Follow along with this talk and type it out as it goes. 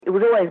It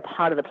was always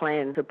part of the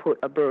plan to put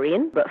a brewery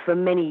in, but for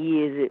many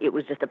years it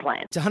was just a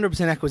plan. It's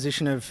 100%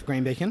 acquisition of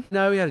Green Beacon.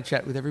 No, we had a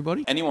chat with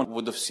everybody. Anyone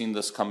would have seen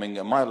this coming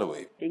a mile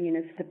away.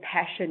 It's the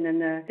passion and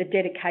the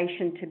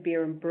dedication to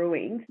beer and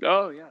brewing.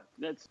 Oh, yeah.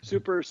 That's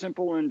super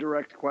simple and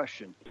direct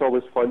question. It's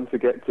always fun to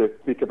get to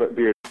speak about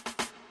beer.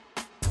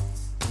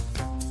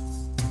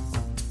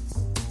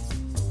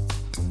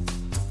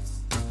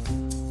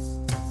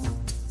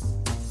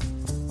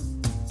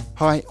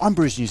 Hi, I'm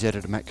Brews News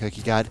editor Matt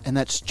Kierkegaard, and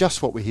that's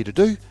just what we're here to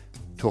do,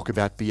 talk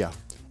about beer.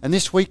 And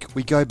this week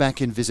we go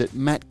back and visit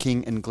Matt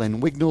King and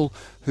Glenn Wignall,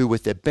 who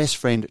with their best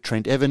friend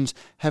Trent Evans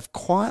have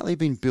quietly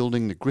been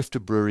building the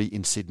Grifter brewery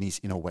in Sydney's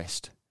inner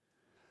west.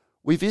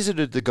 We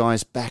visited the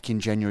guys back in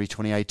January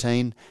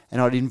 2018,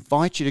 and I'd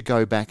invite you to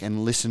go back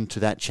and listen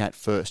to that chat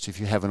first if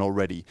you haven't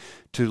already,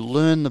 to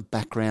learn the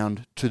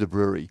background to the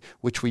brewery,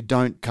 which we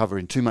don't cover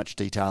in too much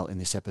detail in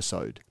this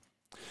episode.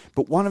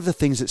 But one of the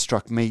things that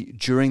struck me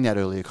during that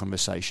earlier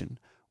conversation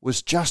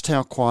was just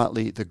how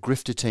quietly the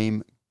Grifter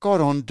team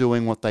got on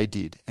doing what they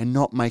did and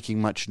not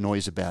making much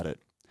noise about it.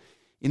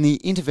 In the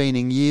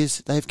intervening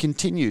years, they've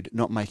continued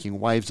not making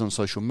waves on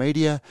social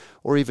media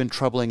or even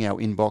troubling our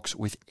inbox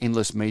with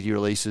endless media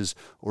releases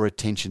or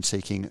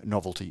attention-seeking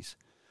novelties.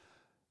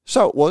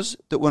 So it was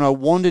that when I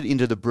wandered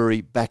into the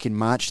brewery back in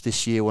March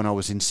this year when I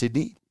was in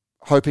Sydney,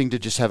 hoping to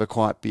just have a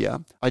quiet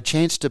beer, I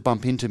chanced to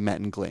bump into Matt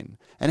and Glenn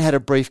and had a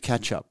brief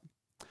catch-up.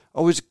 I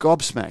was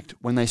gobsmacked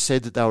when they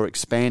said that they were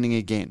expanding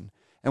again,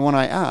 and when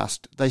I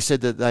asked, they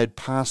said that they had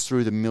passed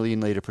through the 1 million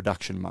litre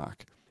production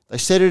mark. They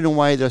said it in a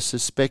way that I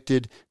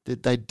suspected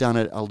that they'd done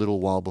it a little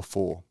while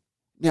before.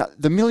 Now,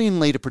 the 1 million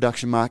litre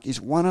production mark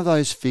is one of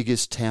those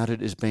figures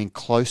touted as being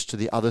close to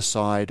the other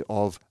side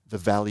of the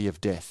Valley of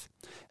Death,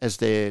 as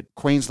their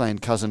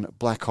Queensland cousin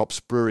Black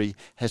Hops Brewery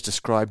has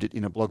described it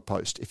in a blog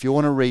post. If you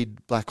want to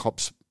read Black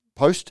Hops'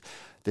 post,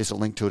 there's a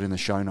link to it in the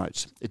show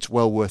notes. It's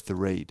well worth the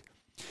read.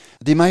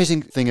 The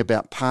amazing thing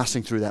about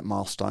passing through that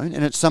milestone,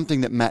 and it's something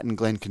that Matt and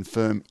Glenn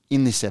confirm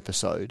in this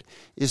episode,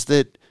 is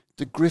that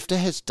the Grifter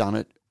has done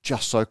it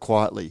just so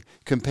quietly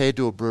compared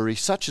to a brewery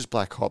such as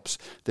Black Hops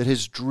that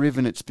has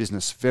driven its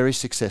business very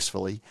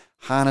successfully,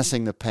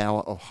 harnessing the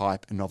power of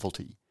hype and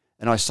novelty.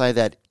 And I say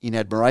that in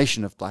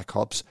admiration of Black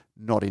Hops,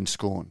 not in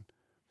scorn.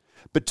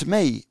 But to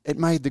me, it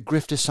made the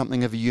Grifter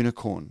something of a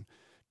unicorn,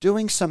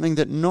 doing something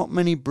that not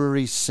many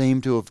breweries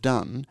seem to have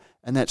done,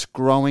 and that's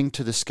growing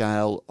to the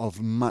scale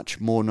of much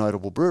more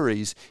notable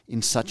breweries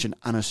in such an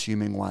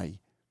unassuming way,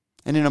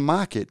 and in a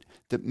market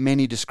that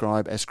many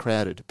describe as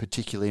crowded,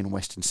 particularly in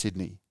Western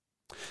Sydney.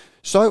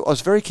 So I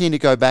was very keen to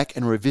go back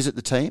and revisit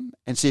the team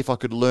and see if I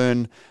could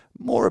learn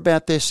more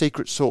about their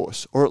secret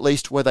sauce, or at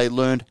least where they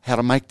learned how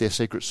to make their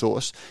secret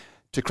sauce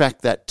to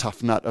crack that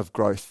tough nut of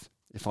growth,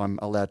 if I'm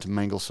allowed to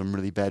mangle some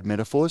really bad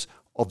metaphors,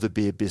 of the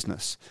beer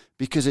business,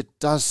 because it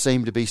does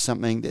seem to be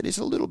something that is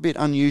a little bit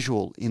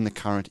unusual in the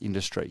current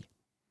industry.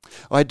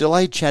 I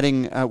delayed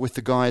chatting with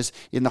the guys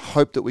in the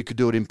hope that we could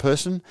do it in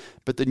person,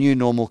 but the new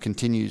normal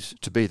continues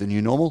to be the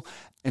new normal,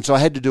 and so I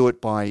had to do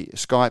it by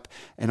Skype,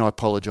 and I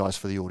apologise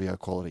for the audio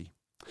quality.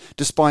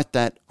 Despite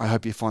that, I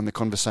hope you find the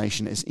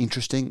conversation as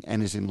interesting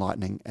and as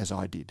enlightening as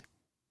I did.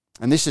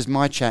 And this is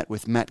my chat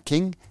with Matt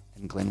King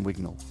and Glenn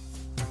Wignall.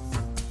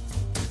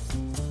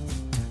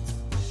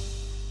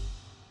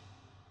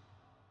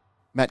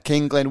 Matt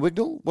King, Glenn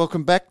Wignall,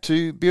 welcome back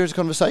to Beer as a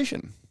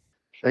Conversation.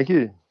 Thank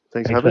you.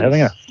 Thanks for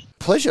having us.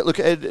 Pleasure. Look,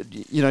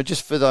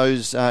 just for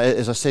those,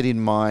 as I said in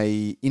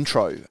my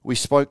intro, we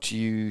spoke to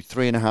you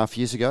 3.5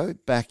 years ago,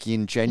 back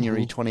in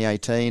January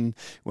 2018,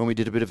 when we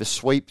did a bit of a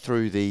sweep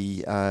through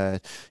the,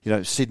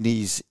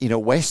 Sydney's inner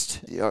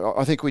west.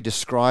 I think we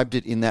described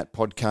it in that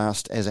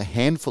podcast as a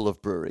handful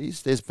of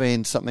breweries. There's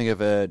been something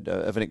of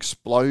an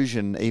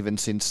explosion even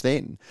since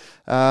then.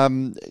 How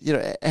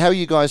are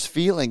you guys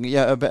feeling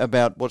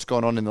about what's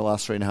gone on in the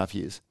last 3.5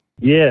 years?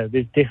 Yeah,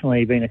 there's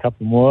definitely been a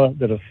couple more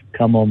that have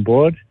come on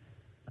board.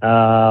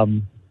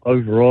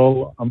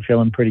 Overall, I'm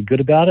feeling pretty good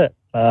about it.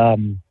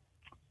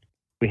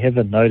 We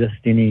haven't noticed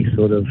any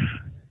sort of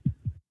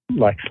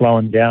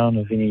slowing down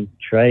of any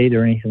trade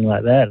or anything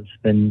like that. It's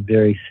been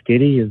very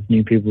steady as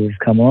new people have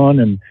come on,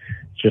 and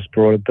just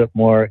brought a bit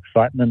more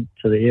excitement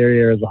to the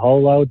area as a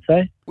whole, I would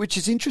say. Which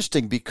is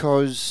interesting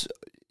because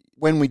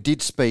when we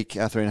did speak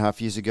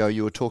 3.5 years ago,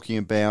 you were talking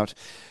about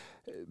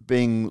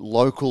being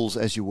locals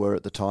as you were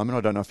at the time, and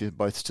I don't know if you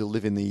both still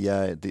live in the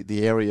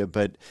area,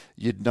 but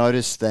you'd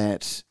notice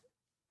that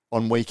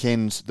on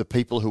weekends the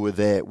people who were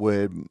there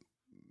were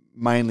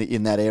mainly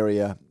in that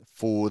area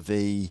for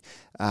the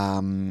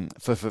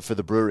for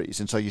the breweries,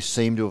 and so you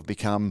seem to have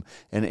become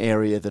an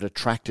area that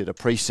attracted a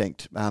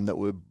precinct that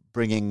were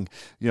bringing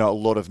a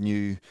lot of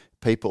new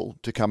people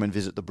to come and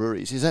visit the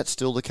breweries. Is that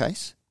still the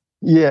case?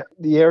 Yeah,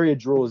 the area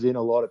draws in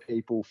a lot of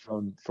people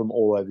from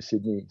all over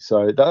Sydney.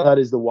 So that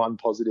is the one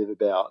positive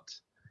about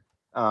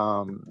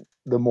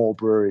the more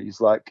breweries.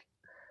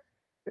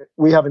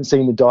 we haven't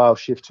seen the dial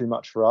shift too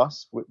much for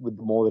us with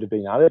the more that have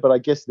been added, but I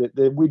guess that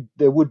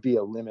there would be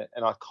a limit,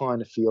 and I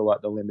kind of feel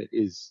like the limit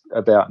is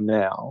about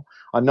now.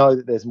 I know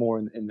that there's more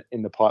in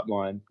the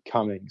pipeline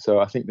coming, so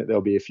I think that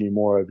there'll be a few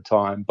more over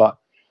time. But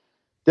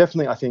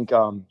definitely, I think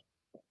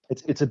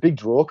it's a big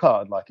draw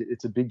card. Like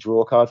it's a big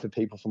draw card for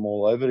people from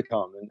all over to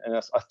come, and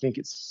I think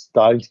it's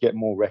starting to get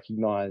more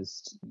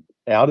recognised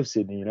out of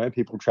Sydney. You know,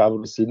 people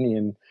travel to Sydney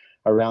and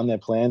around their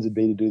plans would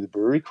be to do the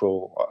brewery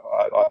crawl,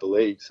 I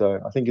believe.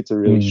 So I think it's a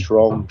really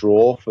strong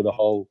draw for the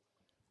whole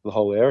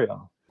area.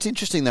 It's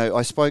interesting though.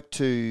 I spoke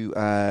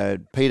to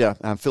Peter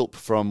Philp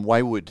from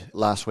Wayward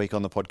last week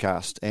on the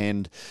podcast,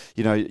 and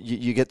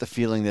you get the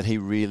feeling that he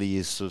really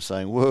is sort of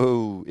saying,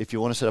 "Whoa, if you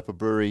want to set up a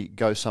brewery,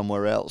 go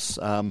somewhere else."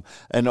 And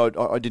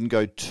I didn't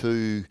go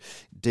too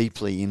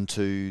deeply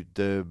into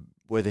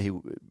whether he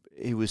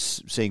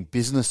was seeing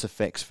business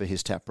effects for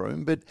his tap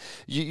room, but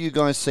you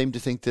guys seem to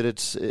think that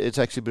it's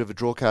actually a bit of a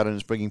draw card and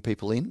it's bringing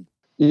people in.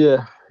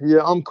 Yeah,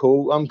 I'm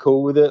cool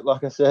with it.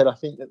 Like I said, I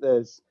think that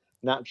there's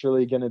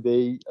naturally going to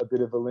be a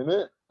bit of a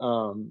limit.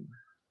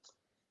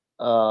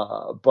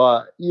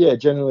 But yeah,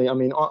 generally, I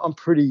mean, I'm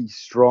pretty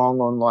strong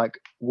on like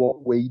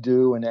what we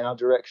do and our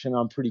direction.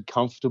 I'm pretty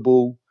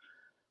comfortable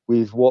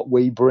with what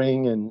we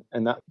bring and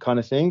that kind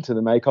of thing to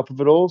the makeup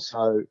of it all.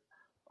 So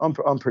I'm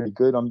pretty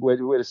good.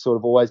 We're just sort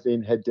of always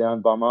been head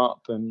down, bum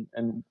up, and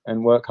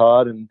work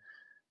hard and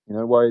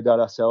worry about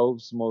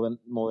ourselves more than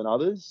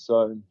others.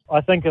 So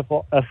I think if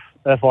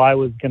I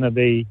was going to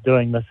be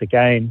doing this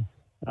again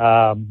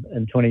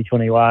in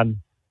 2021,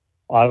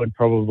 I would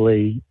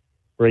probably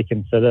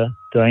reconsider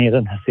doing it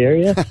in this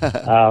area.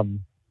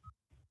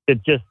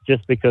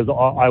 Just because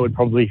I would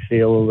probably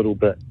feel a little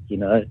bit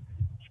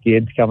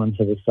scared to come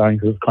into the zone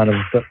because it's kind of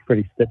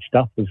pretty stitched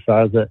up as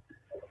far as it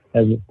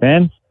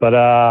stands. But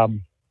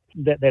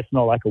that's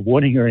not like a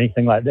warning or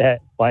anything like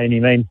that by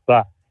any means.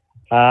 But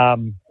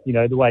the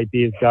way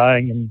beer's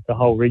going and the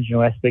whole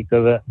regional aspect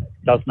of it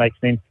does make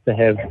sense to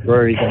have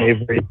breweries in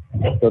every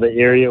sort of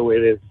area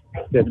where there's a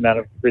certain amount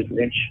of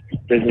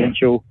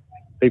residential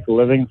people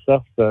living and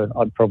stuff. So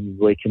I'd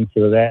probably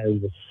consider that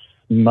as a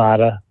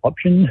smarter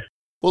option.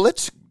 Well,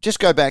 let's just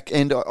go back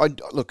and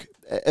look.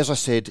 As I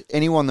said,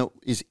 anyone that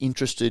is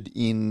interested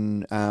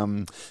in,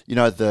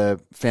 the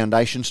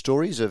foundation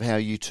stories of how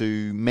you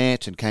two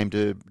met and came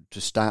to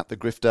start the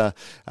Grifter,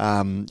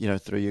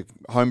 through your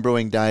home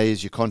brewing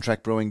days, your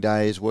contract brewing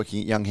days, working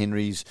at Young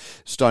Henry's,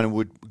 Stone and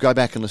Wood, go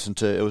back and listen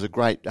to. It was a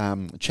great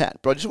chat.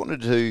 But I just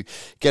wanted to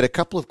get a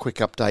couple of quick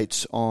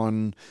updates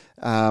on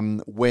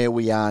where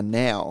we are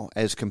now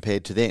as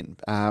compared to then.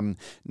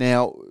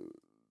 Now,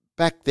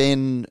 back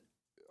then,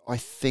 I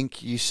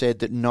think you said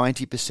that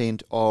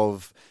 90%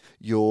 of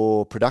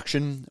your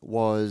production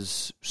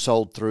was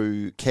sold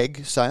through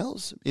keg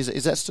sales.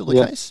 Is that still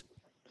the case?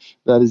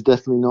 That is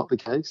definitely not the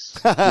case.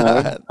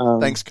 No.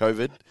 Thanks,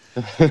 COVID.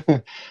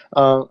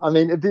 I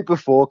mean, a bit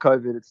before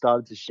COVID, it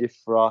started to shift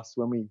for us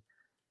when we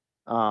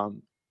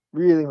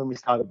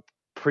started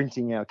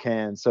printing our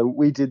cans. So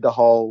we did the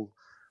whole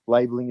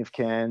labeling of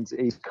cans,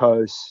 East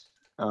Coast,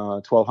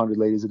 1,200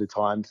 litres at a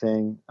time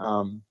thing.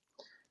 And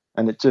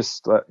it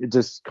just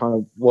kind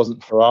of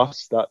wasn't for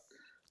us,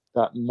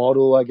 that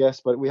model, I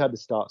guess, but we had to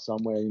start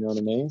somewhere, you know what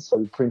I mean?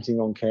 So printing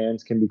on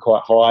cans can be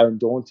quite high and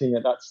daunting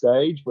at that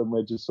stage when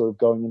we're just sort of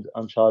going into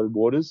uncharted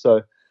waters.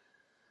 So,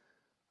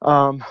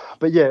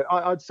 but yeah,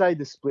 I'd say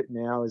the split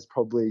now is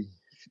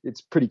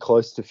it's pretty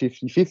close to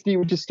 50-50,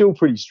 which is still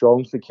pretty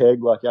strong for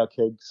keg. Like our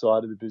keg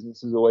side of the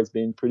business has always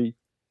been pretty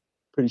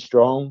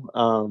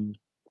strong.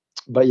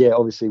 But yeah,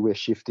 obviously we're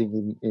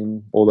shifting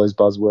in all those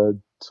buzzword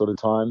sort of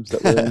times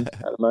that we're in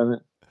at the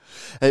moment.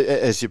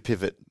 As you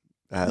pivot.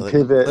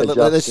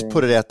 Let's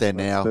put it out there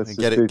now and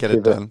get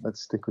it done.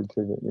 Let's stick with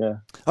pivot, yeah.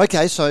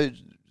 Okay, so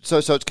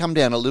it's come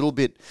down a little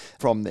bit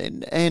from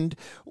then. And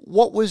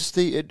what was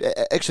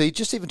actually,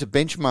 just even to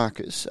benchmark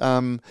us,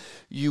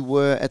 you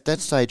were at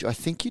that stage, I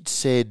think you'd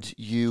said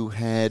you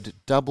had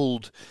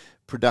doubled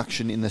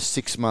production in the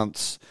 6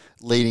 months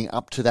leading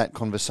up to that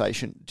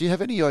conversation. Do you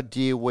have any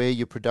idea where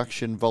your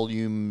production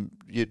volume,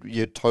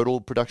 your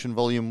total production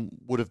volume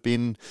would have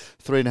been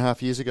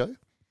 3.5 years ago?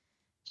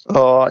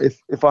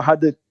 If I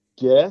had to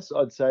guess,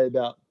 I'd say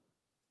about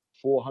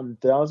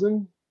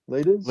 400,000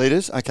 litres.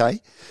 Litres, okay.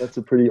 That's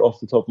a pretty off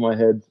the top of my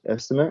head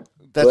estimate.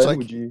 That's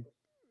Glenn,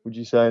 would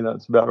you say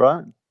that's about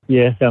right?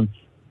 Yeah, sounds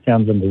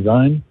in the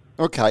zone.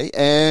 Okay,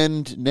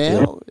 and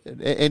now,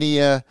 any?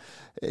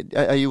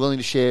 Are you willing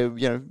to share?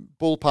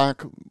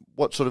 Ballpark,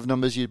 what sort of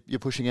numbers you're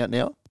pushing out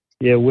now?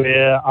 Yeah,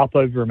 we're up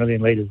over 1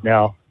 million litres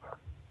now.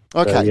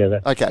 Okay,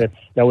 so,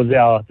 that was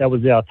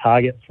our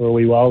target for a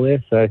wee while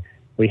there. So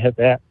we hit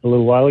that a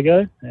little while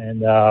ago,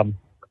 and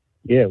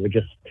we're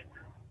just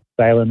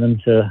sailing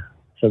into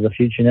the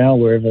future now,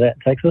 wherever that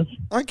takes us.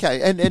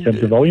 Okay, and in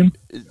terms of volume,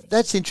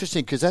 that's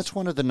interesting because that's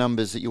one of the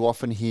numbers that you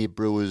often hear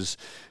brewers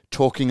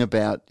talking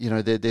about.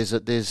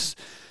 There's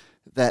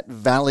that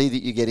valley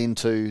that you get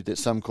into that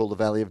some call the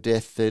valley of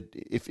death. That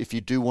if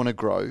you do want to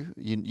grow,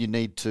 you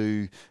need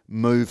to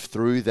move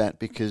through that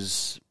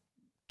because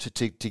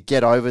to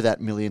get over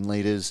that million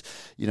litres,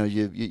 you're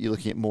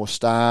looking at more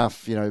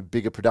staff,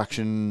 bigger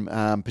production,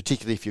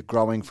 particularly if you're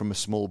growing from a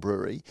small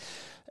brewery.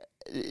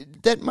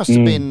 That must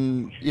have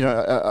been,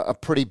 a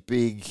pretty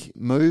big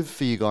move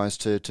for you guys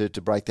to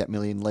break that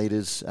million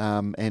litres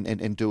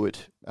and do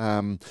it,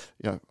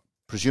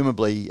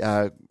 presumably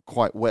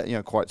quite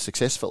well, quite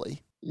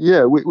successfully.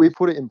 Yeah, we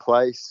put it in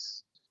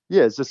place.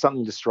 Yeah, it's just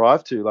something to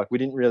strive to. Like, we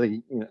didn't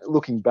really,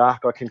 looking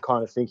back, I can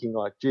kind of thinking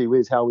like, gee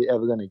whiz, how are we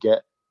ever going to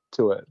get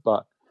to it?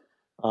 But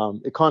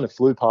it kind of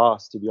flew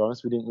past, to be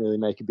honest. We didn't really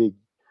make a big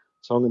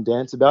song and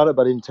dance about it,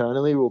 but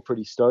internally we were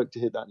pretty stoked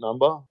to hit that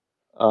number.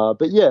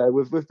 But yeah,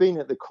 we've been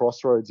at the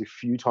crossroads a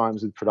few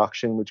times with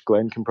production, which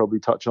Glenn can probably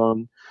touch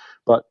on.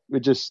 But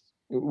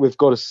we've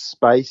got a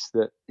space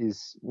that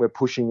we're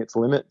pushing its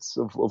limits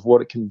of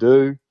what it can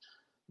do.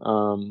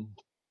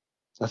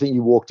 I think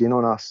you walked in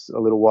on us a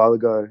little while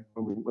ago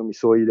when we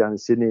saw you down in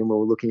Sydney and we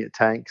were looking at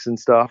tanks and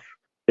stuff.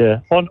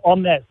 Yeah,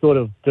 on that sort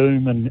of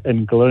doom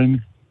and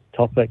gloom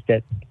topic,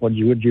 that what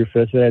you would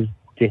refer to as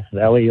Death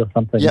Valley or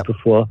something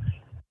before.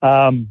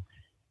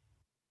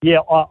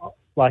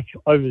 Like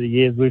over the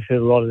years, we've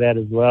heard a lot of that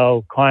as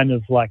well. Kind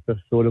of like the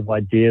sort of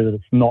idea that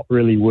it's not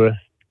really worth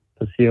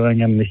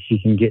pursuing unless you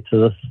can get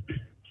to this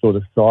sort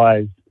of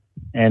size.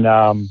 And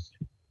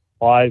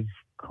I've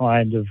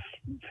kind of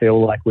feel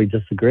like we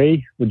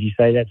disagree. Would you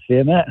say that's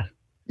fair, Matt?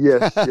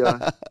 Yes,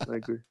 yeah, I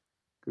agree.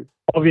 Good.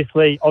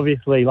 Obviously,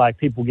 like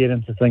people get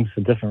into things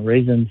for different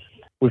reasons.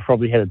 We've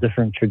probably had a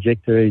different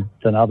trajectory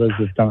than others.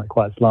 We've done it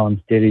quite slow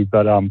and steady,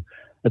 but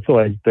it's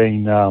always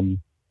been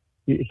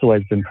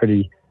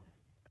pretty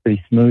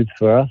smooth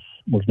for us.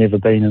 We've never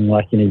been in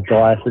like any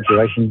dire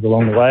situations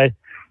along the way,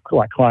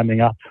 like climbing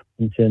up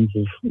in terms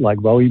of like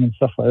volume and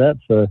stuff like that.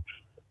 So,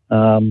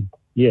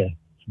 it's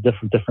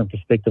a different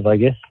perspective, I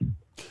guess.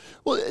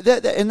 Well,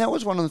 that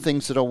was one of the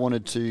things that I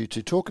wanted to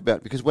talk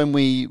about, because when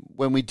we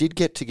did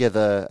get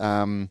together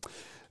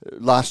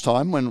last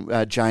time, when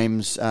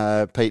James,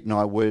 Pete, and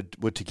I were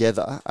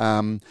together,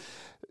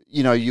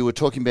 you were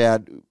talking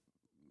about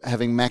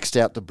having maxed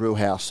out the brew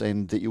house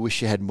and that you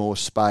wish you had more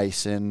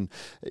space, and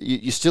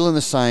you're still in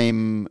the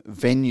same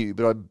venue,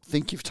 but I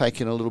think you've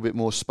taken a little bit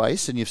more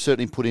space, and you've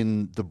certainly put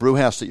in the brew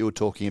house that you were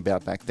talking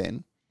about back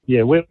then.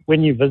 Yeah,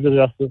 when you visited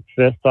us the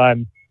first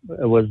time,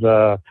 it was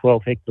a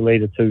 12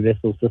 hectolitre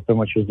 2-vessel system,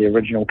 which was the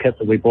original kit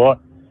that we bought.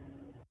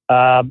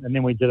 And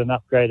then we did an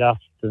upgrade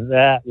after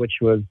that, which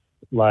was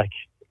like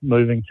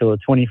moving to a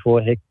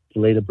 24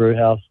 hectolitre brew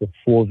house with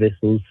 4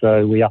 vessels.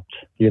 So we upped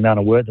the amount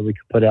of work that we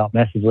could put out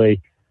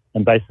massively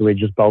and basically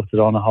just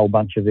bolted on a whole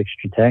bunch of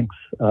extra tanks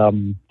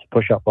to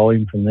push up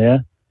volume from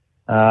there.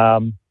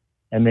 And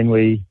then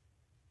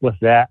with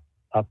that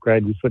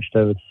upgrade, we switched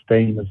over to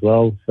steam as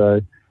well.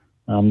 So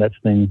that's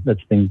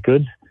been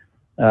good.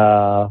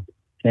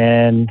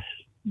 And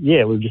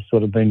yeah, we've just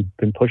sort of been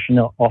pushing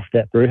it off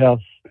that brew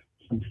house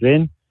since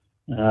then,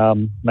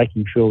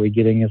 making sure we're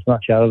getting as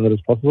much out of it as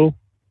possible.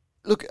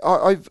 Look,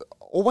 I've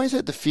always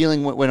had the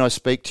feeling when I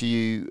speak to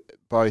you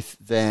both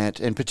that,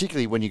 and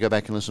particularly when you go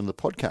back and listen to the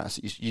podcast,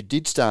 you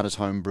did start as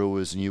home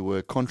brewers and you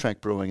were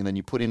contract brewing and then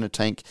you put in a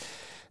tank.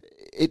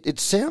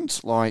 It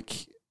sounds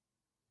like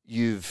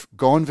you've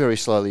gone very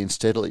slowly and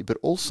steadily, but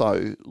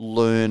also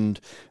learned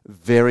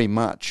very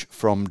much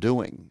from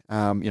doing,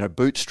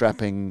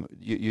 bootstrapping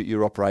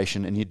your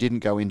operation, and you didn't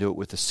go into it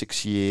with a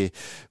 6-year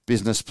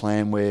business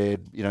plan where,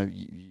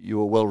 you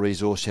were well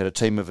resourced, you had a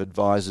team of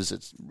advisors.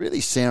 It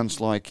really sounds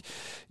like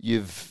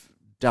you've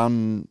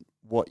done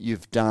what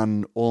you've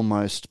done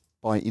almost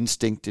by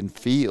instinct and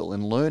feel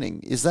and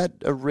learning. Is that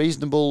a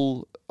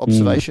reasonable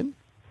observation?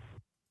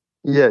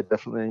 Yeah,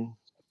 definitely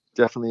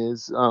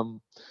is.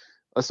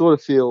 I sort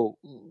of feel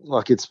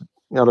like it's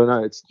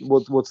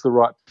what's the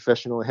right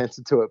professional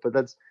answer to it, but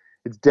it's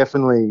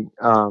definitely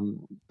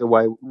the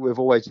way we've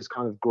always just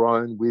kind of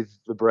grown with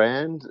the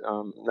brand.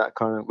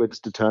 We're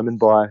just determined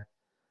by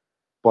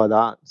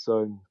that.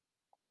 So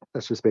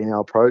that's just been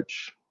our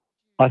approach.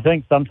 I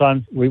think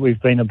sometimes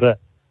we've been a bit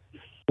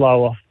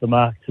slow off the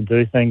mark to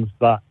do things,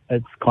 but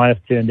it's kind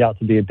of turned out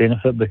to be a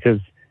benefit because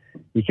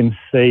you can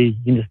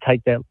just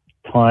take that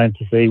time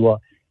to see what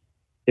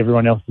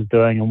everyone else is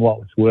doing and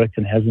what's worked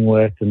and hasn't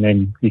worked, and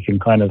then you can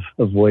kind of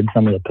avoid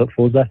some of the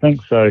pitfalls, I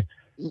think. So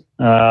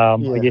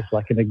I guess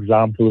like an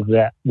example of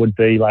that would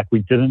be like we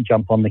didn't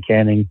jump on the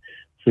canning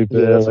super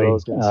early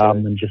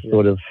and just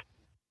sort of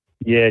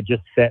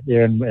just sat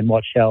there and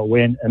watched how it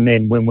went. And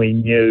then when we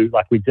knew,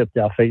 like we dipped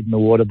our feet in the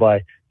water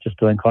by just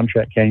doing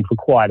contract canning for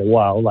quite a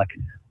while, like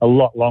a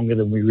lot longer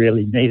than we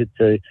really needed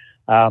to.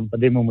 But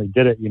then when we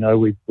did it,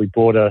 we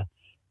bought a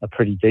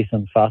pretty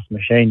decent fast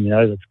machine,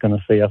 that's going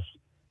to see us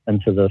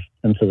into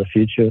the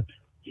future.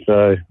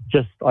 So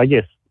just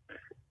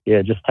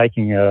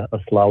taking a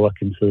slower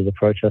considered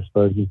approach, I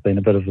suppose, has been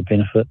a bit of a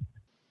benefit.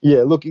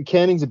 Yeah, look,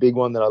 canning's a big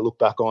one that I look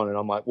back on and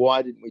I'm like,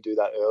 why didn't we do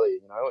that earlier?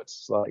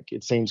 It's like,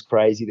 it seems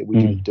crazy that we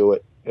didn't do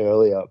it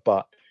earlier,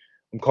 but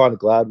I'm kind of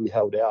glad we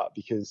held out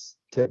because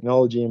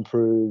technology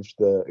improved,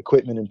 the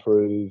equipment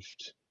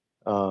improved,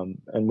 and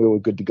we were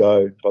good to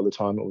go by the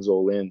time it was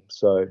all in.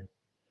 So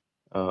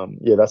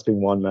that's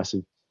been one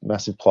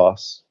massive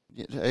plus.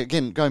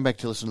 Again, going back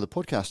to listen to the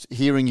podcast,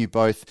 hearing you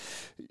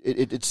both,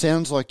 it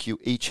sounds like you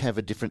each have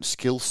a different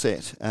skill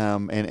set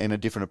and a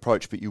different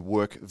approach, but you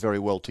work very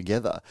well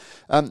together.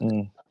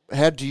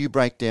 How do you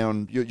break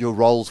down your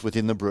roles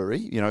within the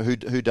brewery?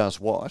 Who does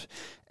what,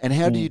 and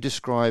how do you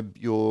describe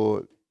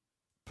your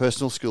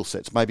personal skill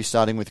sets? Maybe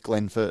starting with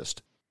Glenn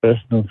first.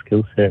 Personal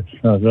skill sets.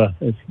 Oh, gosh,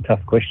 it's a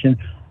tough question.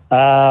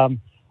 Well,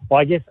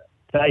 I guess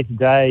day to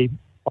day,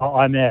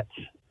 I'm at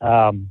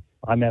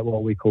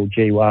what we call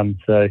G1.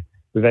 So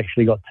we've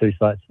actually got 2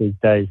 sites these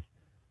days.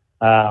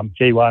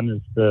 G1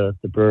 is the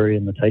brewery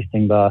and the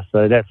tasting bar.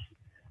 So that's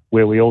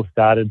where we all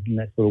started, and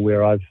that's sort of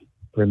where I've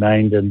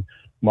remained. And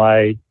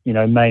my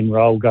main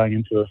role going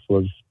into this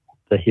was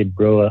the head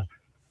brewer,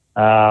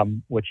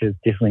 which is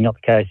definitely not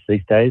the case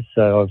these days.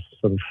 So I've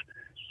sort of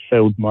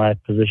filled my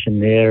position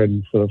there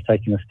and sort of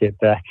taken a step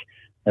back,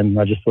 and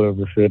I just sort of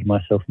refer to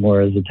myself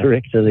more as a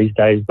director these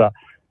days, but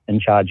in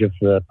charge of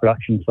the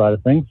production side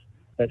of things.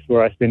 That's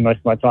where I spend most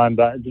of my time,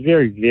 but it's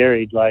very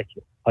varied. Like,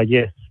 I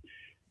guess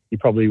you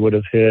probably would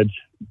have heard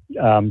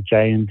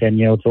Jay and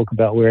Danielle talk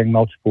about wearing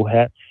multiple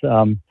hats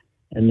in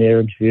their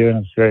interview, and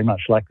it's very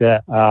much like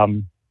that.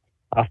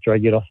 After I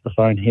get off the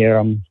phone here,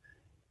 I'm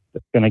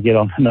going to get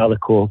on another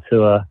call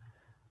to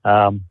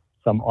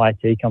some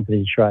IT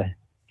company to try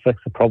fix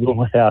a problem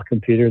with our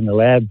computer in the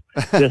lab.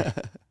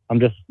 I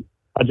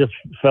just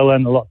fill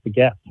in lots of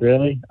gaps,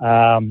 really.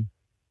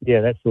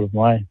 That's sort of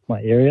my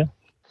area.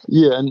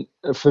 Yeah, and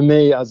for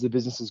me, as the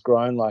business has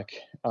grown,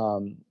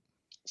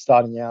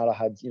 starting out, I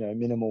had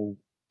minimal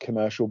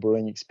commercial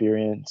brewing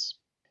experience,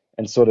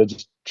 and sort of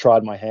just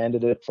tried my hand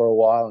at it for a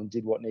while and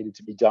did what needed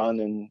to be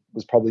done, and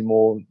was probably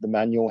more the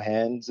manual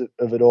hands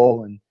of it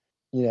all, and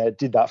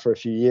did that for a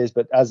few years.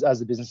 But as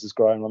the business has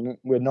grown,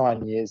 we're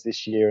 9 years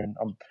this year, and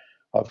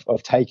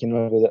I've taken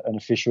over an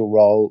official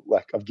role.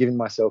 Like, I've given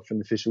myself an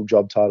official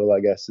job title,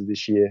 I guess, of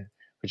this year,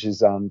 which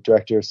is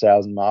Director of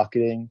Sales and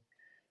Marketing.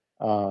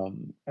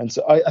 And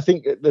so I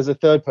think there's a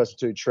third person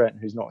too, Trent,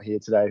 who's not here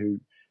today, who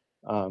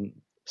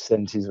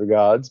sends his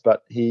regards,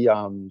 but he's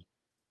a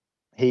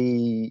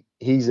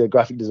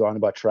graphic designer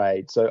by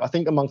trade. So I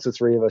think amongst the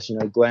three of us,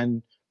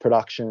 Glenn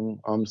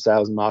production,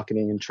 sales and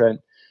marketing, and Trent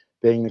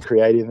being the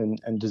creative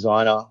and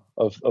designer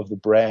of the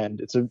brand,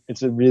 it's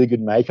a really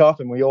good makeup,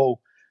 and we all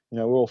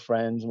we're all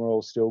friends, and we're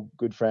all still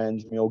good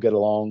friends, and we all get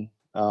along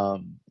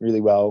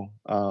really well.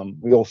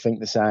 We all think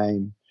the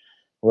same.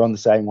 We're on the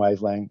same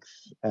wavelength,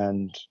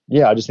 and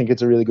I just think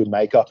it's a really good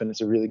makeup, and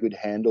it's a really good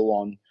handle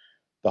on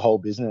the whole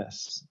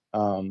business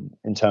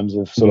in terms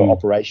of sort of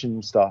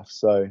operation stuff.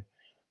 So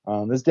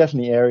there's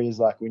definitely areas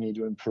we need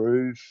to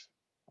improve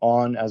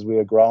on as we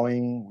are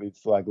growing with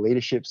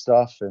leadership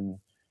stuff, and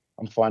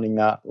I'm finding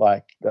that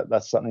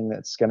that's something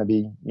that's going to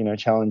be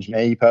challenge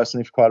me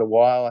personally for quite a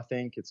while. I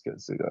think it's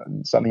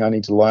something I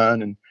need to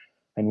learn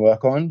and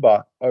work on.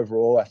 But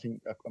overall, I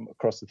think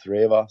across the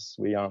three of us,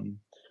 we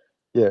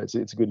it's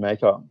a good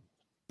makeup.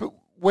 But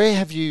where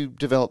have you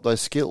developed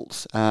those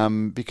skills?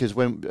 Because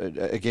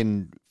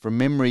again, from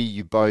memory,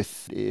 you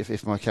both,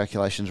 if my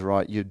calculations are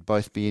right, you'd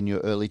both be in your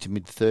early to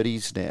mid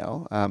 30s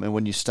now. And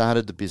when you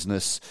started the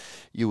business,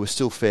 you were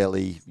still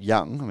fairly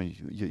young. I mean,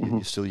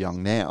 you're still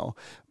young now,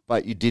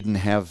 but you didn't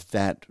have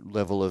that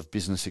level of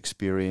business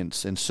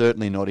experience, and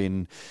certainly not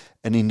in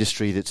an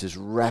industry that's as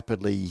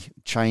rapidly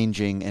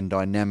changing and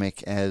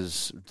dynamic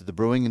as the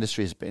brewing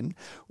industry has been.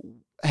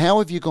 How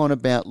have you gone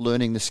about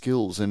learning the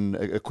skills and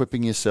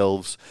equipping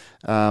yourselves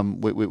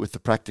with the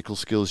practical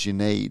skills you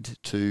need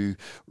to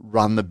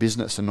run the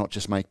business and not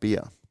just make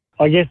beer?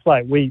 I guess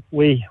we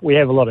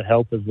have a lot of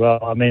help as well.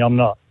 I mean,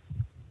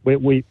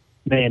 me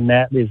and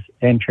Matt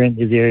and Trent,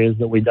 there's areas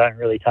that we don't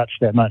really touch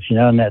that much,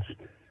 and that's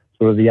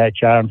sort of the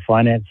HR and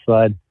finance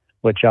side,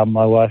 which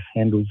my wife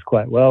handles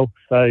quite well.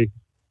 So,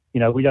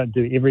 we don't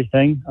do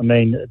everything. I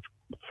mean,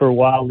 for a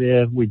while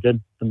there, we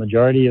did the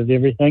majority of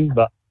everything,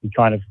 but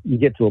you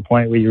get to a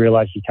point where you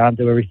realize you can't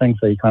do everything,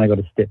 so you kind of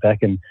got to step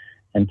back and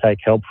take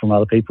help from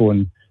other people.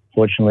 And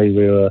fortunately,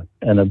 we were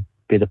in a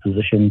better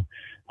position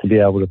to be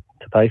able to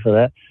pay for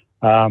that,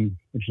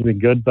 which has been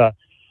good. But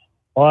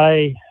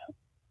I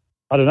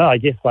don't know, I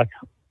guess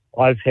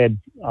I've had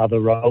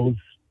other roles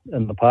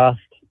in the past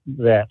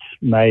that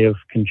may have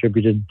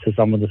contributed to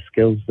some of the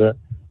skills that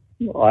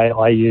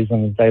I use on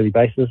a daily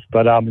basis.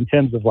 But in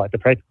terms of the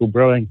practical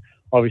brewing,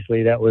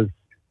 obviously that was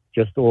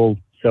just all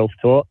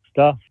self-taught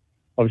stuff.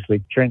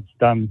 Obviously, Trent's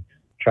done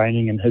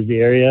training in his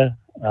area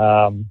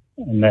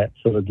in that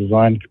sort of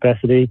design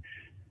capacity.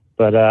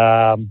 But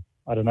I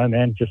don't know,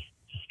 man, just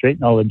street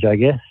knowledge, I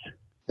guess.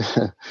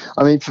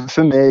 I mean,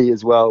 for me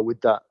as well,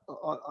 with that,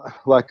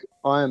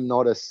 I am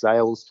not a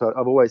salesperson.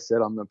 I've always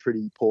said I'm a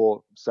pretty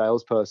poor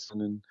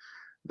salesperson, and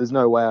there's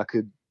no way I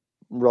could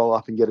roll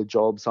up and get a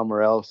job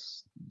somewhere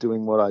else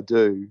doing what I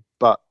do.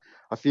 But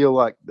I feel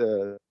like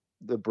the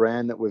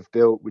brand that we've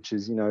built, which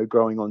is,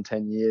 growing on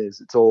 10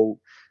 years, it's all,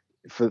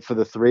 for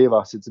the three of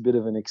us, it's a bit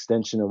of an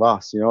extension of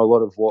us. A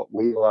lot of what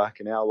we like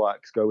and our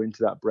likes go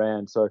into that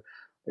brand. So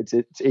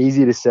it's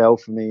easy to sell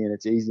for me and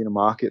it's easy to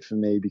market for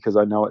me because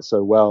I know it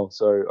so well.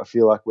 So I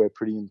feel like we're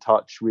pretty in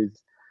touch with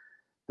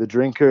the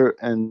drinker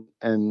and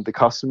the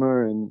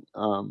customer, and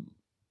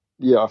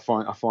I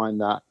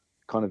find that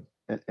kind of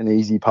an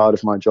easy part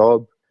of my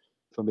job,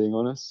 if I'm being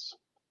honest.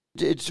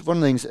 It's one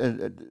of the things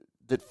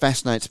that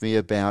fascinates me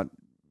about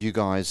you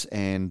guys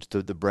and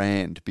the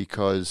brand,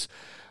 because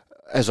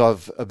as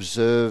I've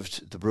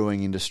observed the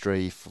brewing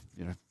industry for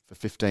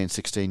 15,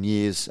 16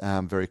 years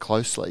very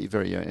closely,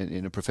 very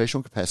in a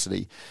professional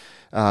capacity,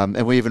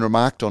 and we even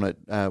remarked on it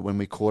when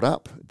we caught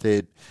up,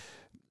 that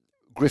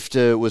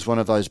Grifter was one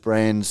of those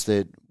brands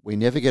that we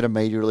never get a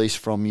media release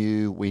from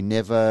you. We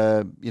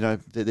never,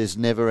 there's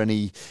never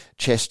any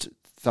chest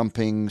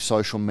thumping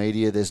social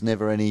media. There's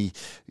never any,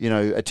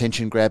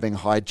 attention grabbing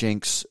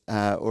hijinks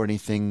or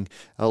anything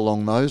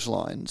along those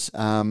lines.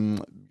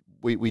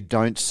 We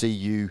don't see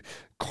you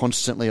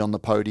constantly on the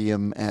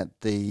podium at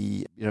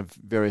the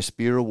various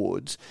beer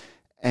awards,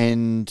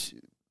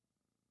 and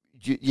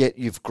yet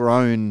you've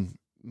grown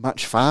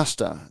much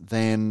faster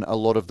than a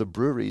lot of the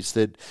breweries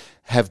that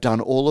have done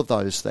all of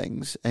those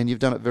things, and you've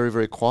done it very,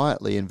 very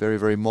quietly and very,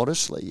 very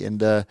modestly. And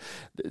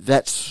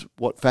that's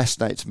what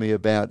fascinates me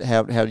about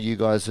how you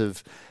guys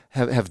have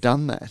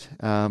done that.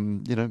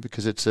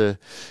 Because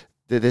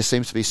there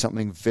seems to be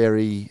something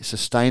very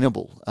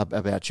sustainable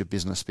about your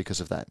business because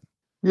of that.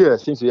 Yeah,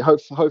 it seems to be.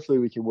 Hopefully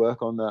we can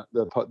work on that.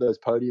 Those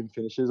podium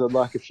finishes. I'd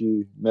like a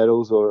few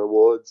medals or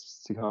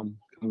awards to come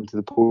into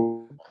the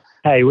pool.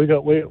 Hey, we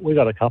got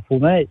a couple,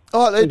 mate.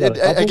 Oh,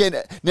 again,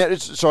 now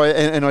it's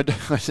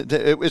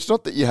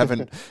not that you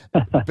haven't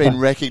been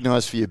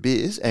recognised for your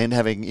beers and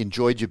having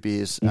enjoyed your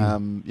beers.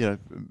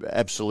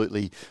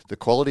 Absolutely, the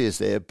quality is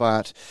there,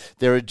 but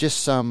there are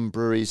just some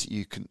breweries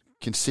you can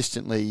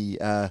consistently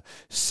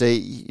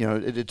see.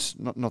 It's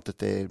not that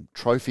they're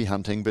trophy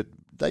hunting, but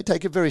they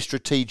take a very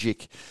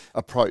strategic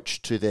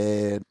approach to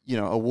their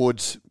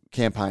awards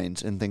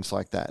campaigns and things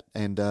like that,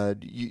 and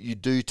you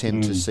do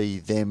tend to see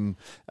them,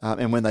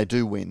 and when they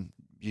do win,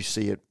 you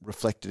see it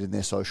reflected in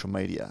their social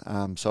media.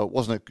 So it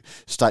wasn't a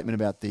statement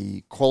about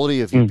the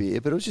quality of your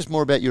beer, but it was just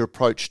more about your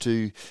approach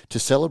to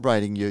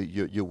celebrating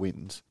your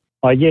wins.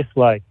 I guess,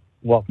 like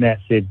what Matt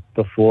said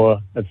before,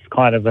 it's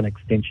kind of an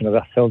extension of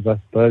ourselves, I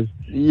suppose.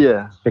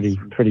 Yeah,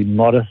 pretty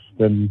modest,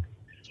 and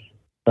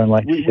don't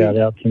like to shout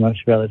out too much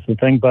about that sort of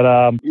thing. But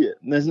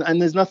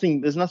there's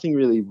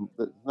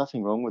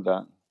nothing wrong with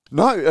that.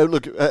 No,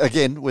 look,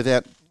 again,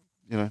 without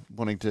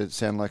wanting to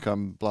sound like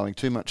I'm blowing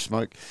too much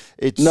smoke,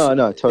 it's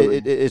totally.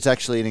 It's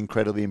actually an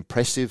incredibly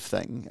impressive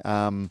thing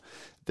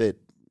that,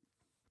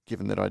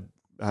 given that I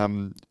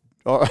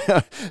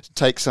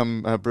take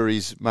some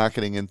breweries'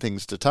 marketing and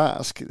things to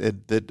task,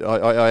 that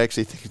I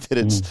actually think that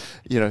it's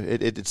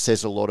it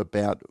says a lot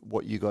about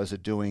what you guys are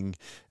doing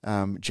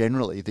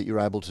generally, that you're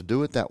able to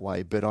do it that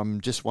way. But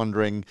I'm just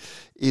wondering,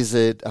 is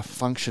it a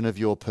function of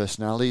your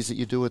personalities that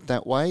you do it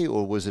that way,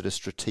 or was it a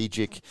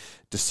strategic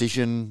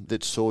decision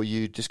that saw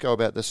you just go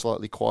about the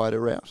slightly quieter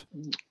route?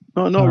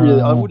 No, not really.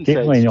 I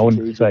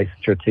wouldn't say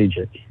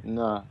strategic.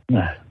 No.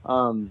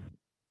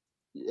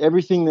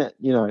 Everything that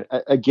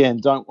again,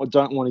 don't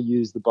want to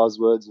use the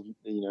buzzwords of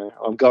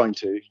I'm going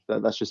to.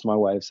 That's just my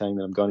way of saying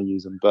that I'm going to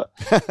use them. But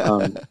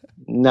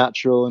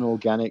natural and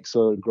organic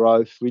sort of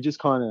growth, we just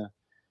kind of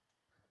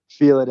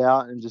feel it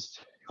out and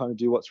just kind of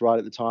do what's right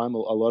at the time. A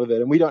lot of it,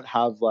 and we don't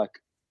have like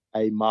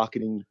a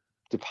marketing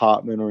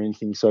department or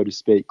anything, so to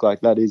speak.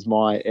 Like, that is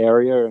my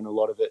area, and a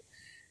lot of it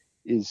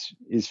is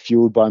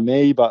fueled by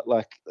me. But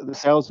like the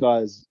sales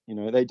guys,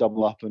 they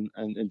double up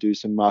and do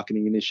some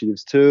marketing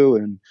initiatives too,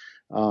 and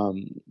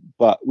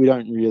but we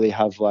don't really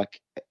have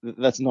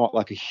that's not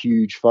like a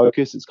huge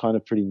focus. It's kind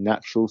of pretty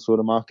natural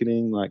sort of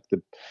marketing. Like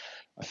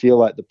I feel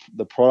like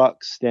the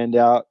products stand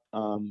out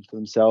for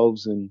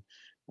themselves, and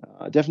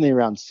definitely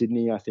around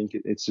Sydney, I think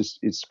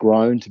it's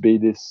grown to be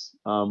this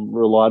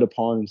relied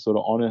upon and sort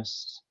of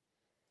honest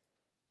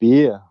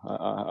beer.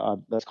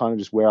 That's kind of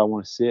just where I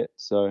want to sit.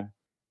 So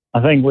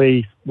I think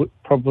we would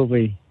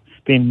probably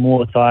spend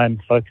more time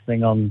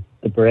focusing on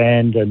the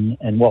brand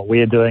and what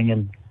we're doing,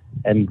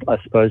 and I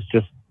suppose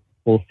just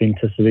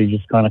authenticity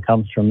just kind of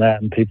comes from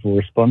that, and people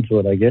respond to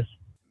it, I guess.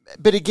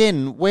 But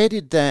again, where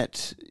did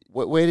that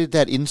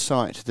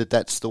insight that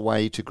that's the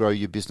way to grow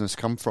your business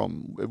come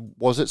from?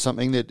 Was it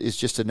something that is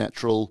just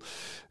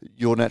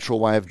your natural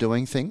way of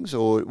doing things,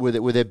 or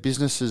were there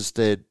businesses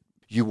that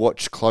you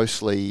watched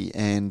closely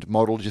and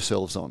modelled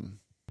yourselves on?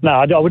 No,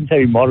 I wouldn't say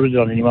we modelled it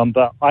on anyone,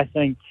 but I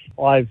think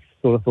I've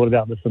sort of thought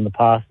about this in the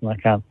past, and I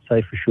can't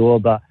say for sure,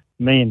 but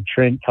me and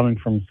Trent, coming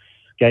from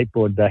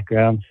skateboard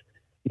backgrounds,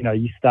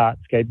 you start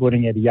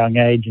skateboarding at a young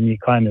age, and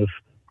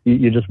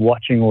you're just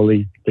watching all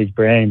these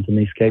brands and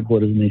these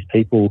skateboarders and these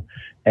people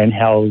and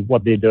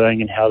what they're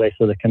doing and how they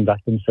sort of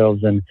conduct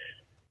themselves. And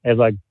as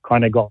I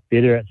kind of got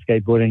better at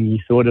skateboarding, you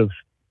sort of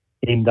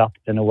end up,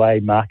 in a way,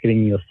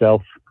 marketing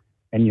yourself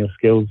and your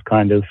skills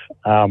kind of.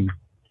 And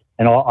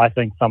I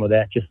think some of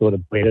that just sort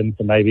of bled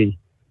into maybe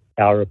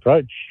our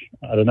approach.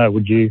 I don't know,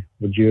 would you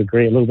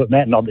agree a little bit,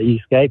 Matt? Not that you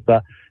skate,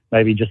 but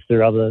maybe just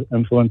through other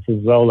influences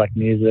as well, like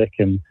music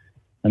and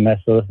and that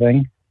sort of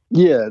thing.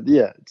 Yeah,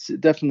 it's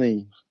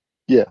definitely,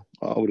 yeah,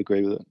 I would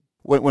agree with it.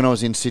 When I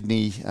was in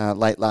Sydney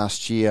late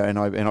last year, and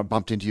I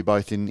bumped into you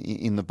both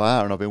in the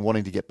bar, and I've been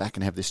wanting to get back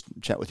and have this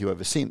chat with you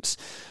ever since.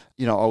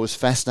 You know, I was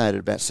fascinated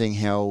about seeing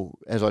how,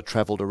 as I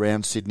travelled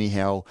around Sydney,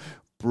 how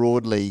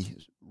broadly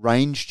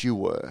ranged you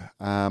were.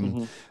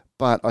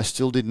 But I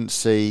still didn't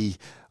see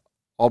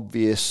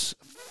obvious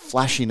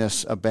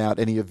flashiness about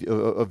any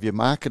of your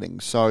marketing.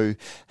 So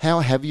how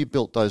have you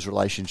built those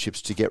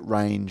relationships to get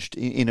ranged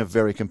in a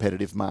very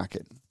competitive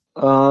market?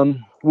 Well,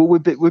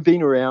 we've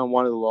been around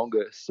one of the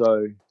longest.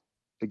 So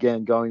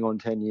again, going on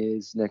 10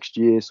 years next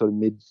year, sort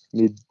of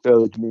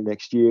early to mid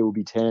next year will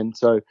be 10.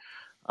 So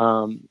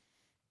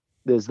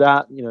there's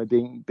that, you know,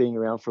 being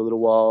around for a little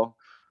while.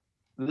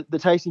 The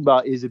tasting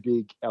bar is a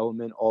big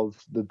element of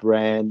the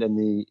brand and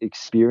the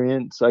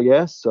experience, I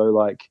guess. So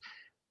like,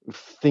 I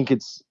think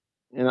it's,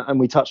 and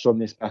we touched on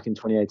this back in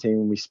 2018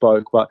 when we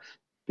spoke, but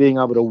being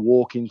able to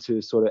walk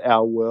into sort of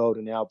our world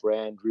and our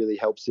brand really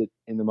helps it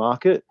in the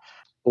market.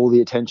 All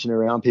the attention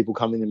around people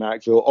coming to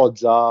Marrickville,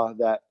 odds are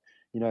that,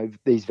 you know,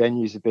 these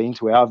venues have been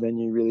to our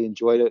venue, really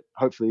enjoyed it,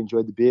 hopefully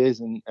enjoyed the beers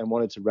and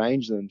wanted to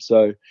range them.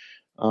 So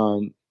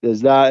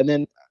there's that. And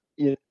then,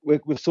 you know,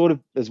 we've sort of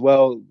as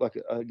well, like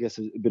I guess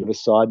a bit of a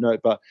side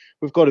note, but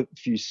we've got a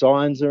few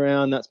signs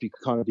around. That's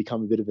kind of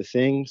become a bit of a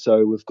thing.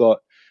 So we've got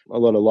a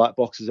lot of light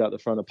boxes out the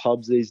front of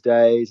pubs these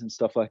days and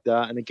stuff like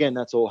that. And again,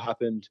 that's all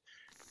happened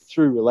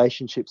through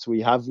relationships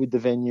we have with the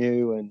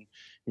venue. And,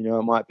 you know,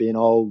 it might be an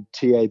old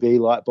TAB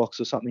light box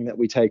or something that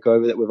we take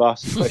over that we've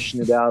asked a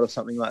question about or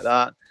something like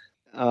that.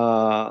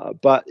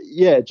 But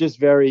yeah, just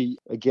very,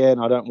 again,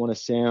 I don't want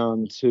to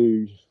sound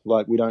too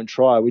like we don't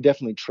try. We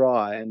definitely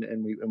try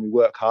and we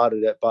work hard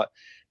at it, but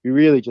we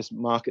really just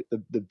market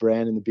the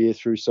brand and the beer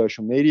through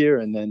social media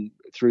and then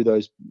through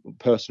those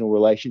personal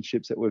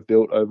relationships that we've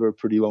built over a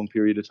pretty long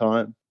period of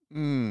time.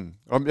 I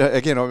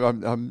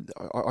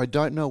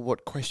don't know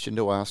what question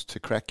to ask to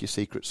crack your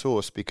secret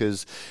sauce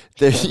because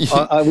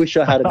I wish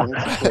I had an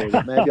answer for it.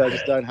 Maybe I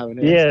just don't have an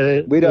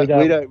answer.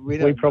 Yeah,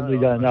 we probably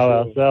don't know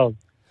ourselves.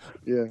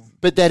 Yeah,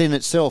 but that in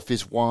itself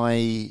is why,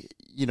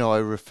 you know, I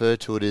refer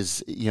to it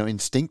as, you know,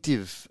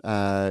 instinctive.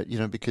 You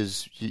know,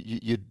 because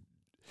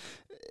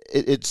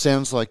it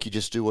sounds like you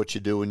just do what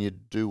you do and you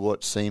do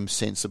what seems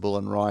sensible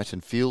and right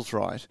and feels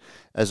right,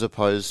 as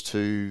opposed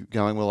to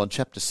going, well, on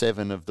chapter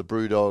 7 of the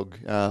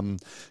Brewdog,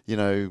 you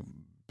know,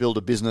 build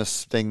a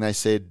business thing, they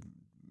said,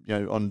 you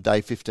know, on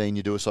day 15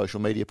 you do a social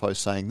media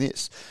post saying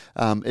this.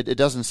 It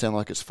doesn't sound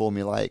like it's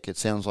formulaic. It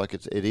sounds like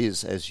it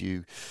is, as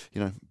you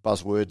know,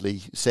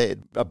 buzzwordly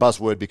said, a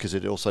buzzword because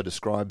it also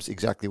describes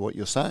exactly what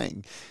you're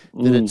saying,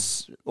 that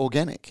it's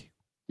organic.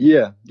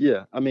 Yeah.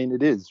 I mean,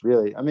 it is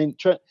really. I mean,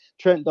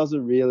 Trent does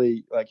a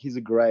really, like, he's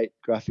a great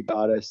graphic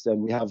artist,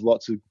 and we have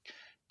lots of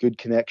good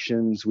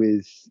connections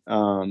with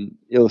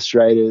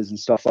illustrators and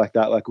stuff like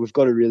that. Like, we've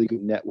got a really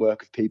good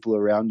network of people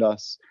around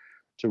us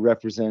to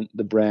represent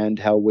the brand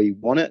how we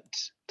want it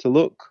to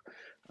look.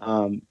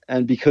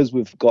 And because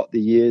we've got the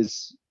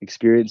years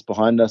experience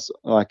behind us,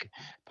 like,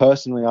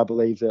 personally, I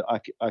believe that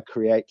I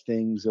create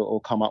things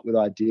or come up with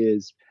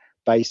ideas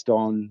based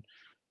on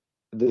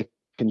the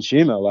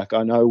consumer. Like,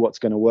 I know what's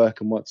going to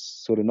work and what's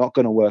sort of not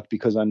going to work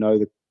because I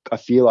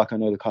feel like I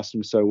know the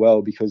customer so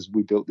well because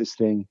we built this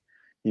thing,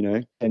 you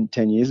know,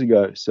 10 years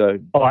ago. So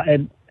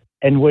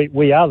and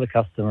we are the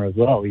customer as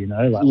well, you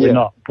know, like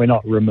we're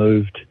not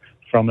removed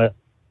from it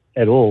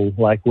at all.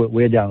 Like,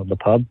 we're down at the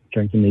pub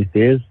drinking these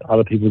beers,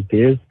 other people's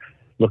beers,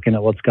 looking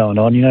at what's going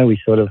on. You know,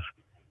 we sort of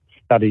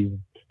study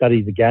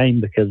the game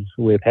because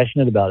we're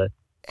passionate about it.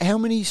 How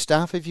many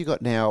staff have you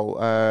got now,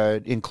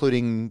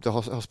 including the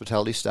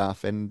hospitality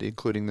staff and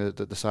including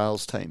the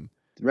sales team?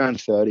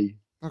 Around 30.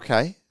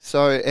 Okay.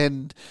 So,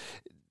 and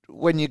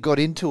when you got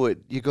into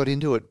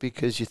it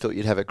because you thought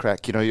you'd have a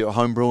crack. You know, you're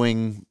home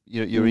brewing,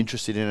 you're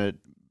interested in it.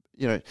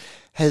 You know,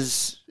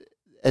 has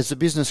the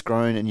business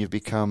grown and you've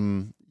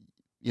become,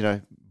 you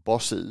know,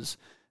 bosses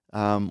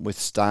with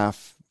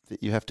staff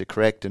that you have to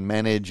correct and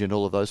manage and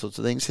all of those sorts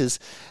of things,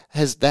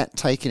 has that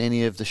taken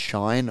any of the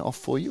shine off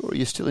for you, or are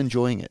you still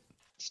enjoying it?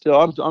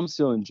 Still, I'm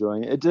still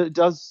enjoying it.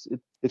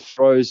 It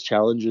throws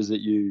challenges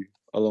at you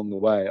along the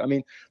way. I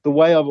mean, the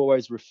way I've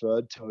always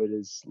referred to it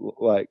is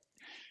like,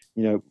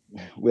 you know,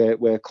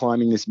 we're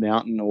climbing this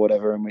mountain or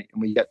whatever, and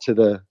we get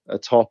to a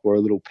top or a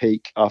little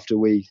peak after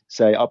we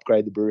say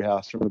upgrade the brew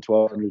house from a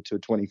 1200 to a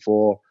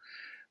 24,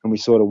 and we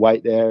sort of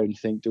wait there and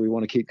think, do we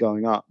want to keep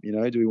going up? You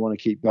know, do we want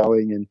to keep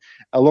going? And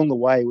along the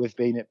way, we've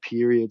been at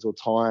periods or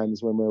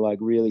times when we're like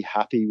really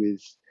happy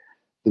with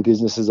the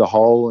business as a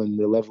whole and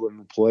the level of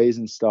employees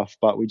and stuff,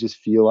 but we just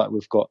feel like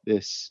we've got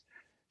this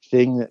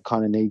thing that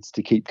kind of needs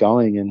to keep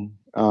going. And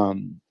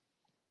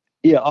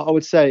I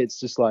would say it's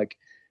just like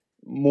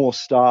more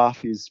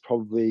staff is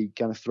probably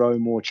going to throw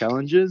more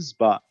challenges,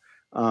 but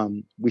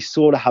we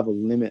sort of have a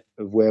limit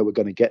of where we're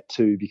going to get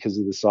to because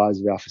of the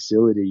size of our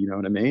facility, you know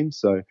what I mean?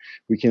 So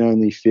we can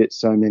only fit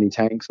so many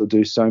tanks or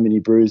do so many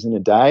brews in a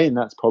day, and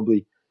that's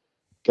probably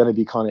going to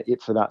be kind of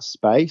it for that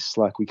space.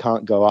 Like, we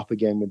can't go up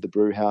again with the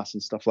brew house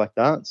and stuff like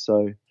that.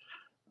 So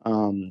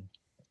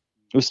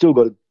We've still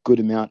got a good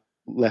amount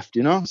left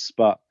in us,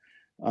 but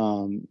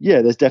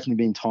there's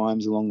definitely been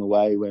times along the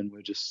way when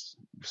we're just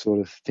sort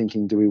of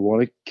thinking, do we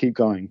want to keep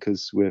going?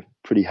 Because we're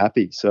pretty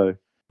happy. So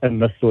in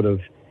this sort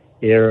of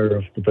era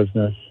of the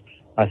business,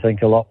 I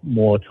think a lot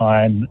more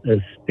time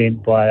is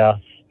spent by us,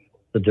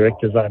 the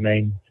directors,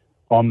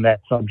 on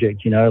that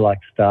subject, like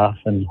staff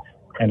and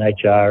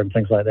HR and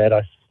things like that.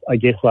 I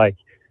guess like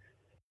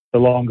the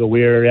longer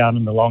we're around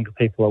and the longer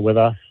people are with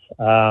us,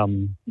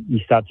 you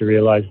start to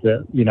realise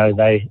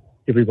that,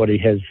 everybody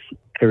has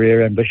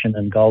career ambition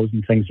and goals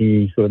and things, and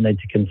you sort of need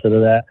to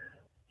consider that.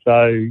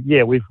 So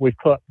yeah, we've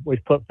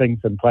put things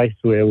in place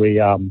where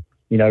we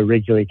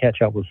regularly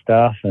catch up with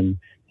staff and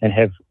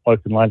have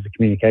open lines of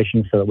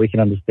communication so that we can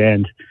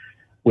understand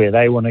where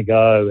they want to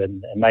go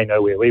and they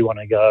know where we want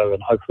to go,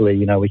 and hopefully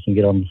we can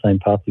get on the same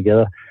path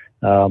together.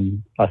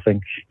 I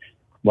think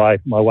my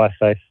wife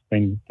Faith's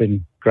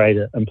been great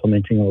at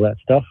implementing all that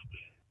stuff,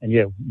 and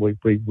yeah, we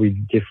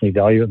definitely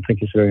value it and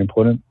think it's very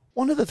important.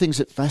 One of the things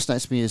that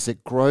fascinates me is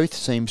that growth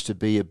seems to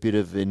be a bit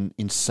of an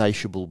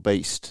insatiable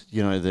beast,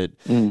 that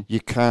you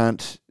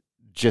can't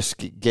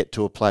just get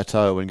to a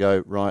plateau and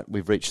go, right,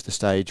 we've reached the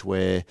stage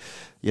where,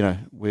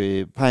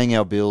 we're paying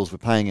our bills, we're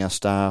paying our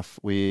staff,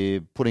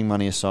 we're putting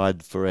money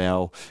aside for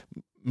our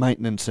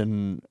maintenance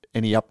and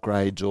any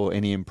upgrades or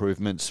any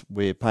improvements,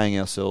 we're paying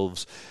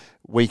ourselves,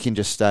 we can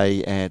just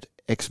stay at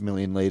X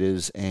million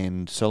litres,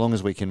 and so long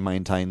as we can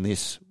maintain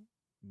this,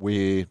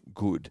 we're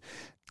good.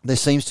 There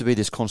seems to be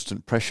this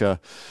constant pressure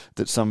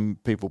that some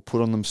people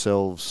put on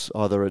themselves.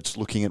 Either it's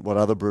looking at what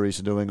other breweries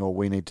are doing, or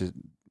we need to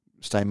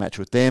stay matched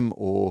with them,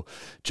 or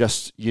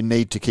just you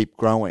need to keep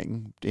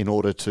growing in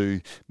order to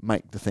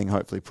make the thing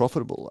hopefully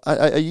profitable.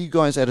 Are you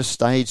guys at a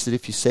stage that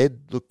if you said,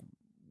 look,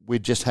 we're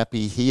just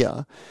happy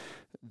here,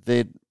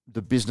 that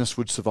the business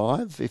would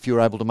survive if you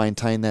were able to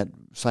maintain that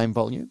same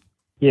volume?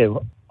 Yeah,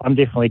 I'm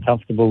definitely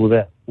comfortable with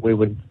that. We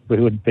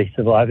would be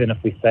surviving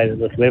if we stayed at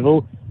this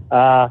level.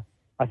 I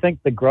think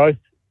the growth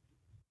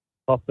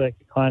topic,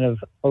 kind of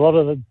a lot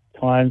of the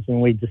times when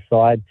we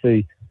decide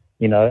to,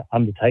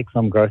 undertake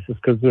some growth, is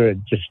because we're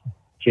just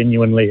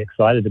genuinely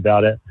excited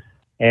about it.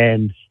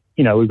 And,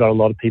 we've got a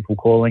lot of people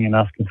calling and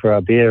asking for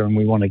our beer, and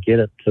we want to get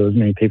it to as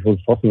many people as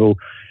possible.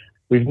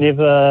 We've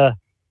never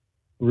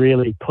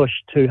really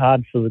pushed too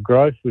hard for the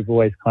growth. We've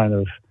always kind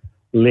of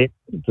let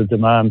the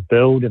demand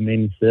build and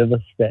then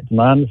service that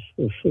demand,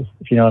 if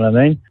you know what I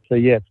mean. So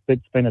yeah,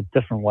 it's been a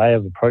different way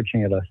of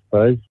approaching it, I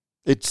suppose.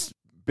 It's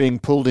being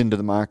pulled into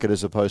the market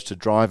as opposed to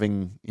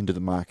driving into the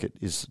market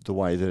is the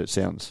way that it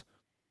sounds.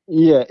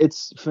 Yeah,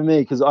 it's for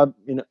me because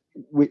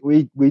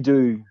we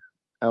do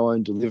our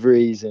own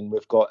deliveries, and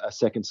we've got a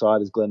second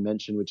site, as Glenn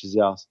mentioned, which is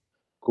our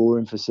cool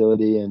room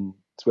facility, and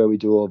it's where we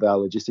do all of our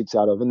logistics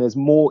out of. And there's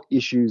more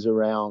issues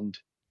around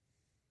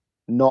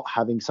not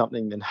having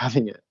something than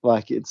having it.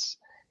 Like it's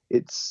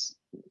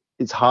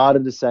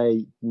harder to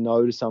say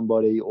no to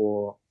somebody,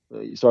 or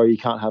sorry, you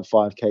can't have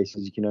 5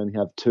 cases, you can only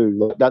have 2.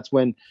 Like, that's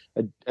when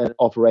an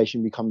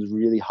operation becomes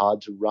really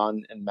hard to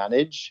run and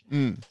manage.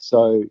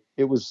 So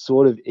it was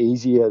sort of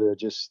easier to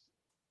just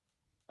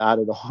add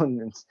it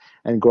on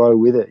and grow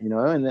with it,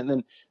 and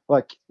then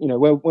like,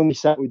 when we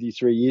sat with you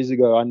 3 years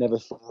ago, I never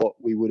thought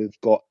we would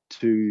have got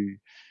to,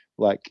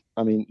 like,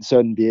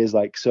 certain beers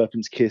like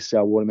Serpent's Kiss,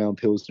 our watermelon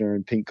pilsner,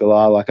 and Pink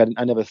Galah. Like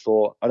I never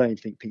thought, I don't even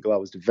think Pink Galah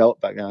was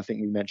developed back then. I think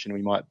we mentioned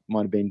we might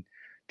have been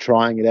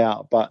trying it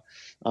out, but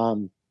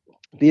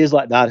beers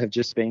like that have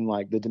just been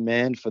like, the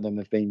demand for them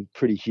have been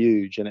pretty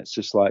huge, and it's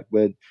just like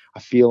I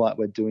feel like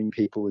we're doing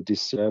people a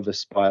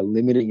disservice by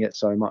limiting it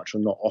so much or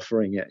not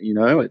offering it.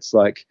 It's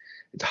like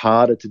it's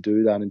harder to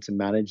do that and to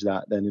manage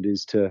that than it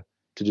is to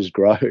just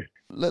grow.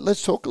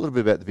 Let's talk a little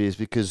bit about the beers,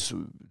 because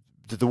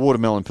the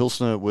watermelon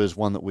pilsner was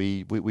one that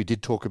we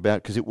did talk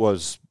about, because it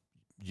was,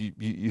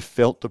 you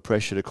felt the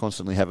pressure to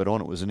constantly have it on.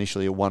 It was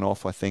initially a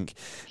one-off, I think,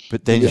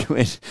 but then you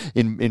went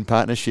in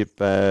partnership,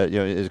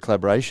 as a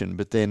collaboration,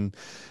 but then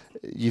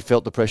you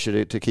felt the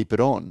pressure to keep it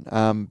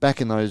on.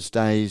 Back in those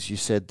days, you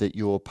said that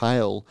your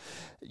pale,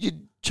 you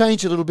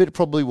changed a little bit. It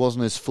probably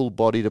wasn't as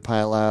full-bodied a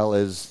pale ale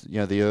as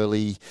the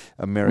early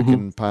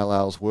American pale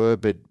ales were,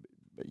 but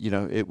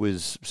it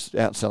was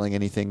outselling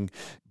anything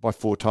by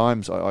 4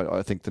 times.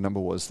 I think the number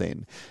was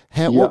then.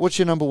 What's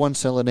your number one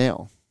seller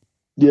now?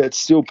 Yeah, it's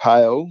still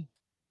pale,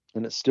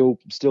 and it's still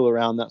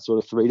around that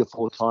sort of 3 to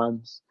 4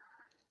 times.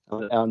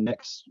 Our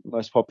next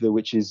most popular,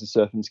 which is the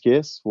Serpent's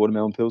Kiss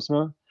watermelon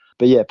pilsner.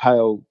 But yeah,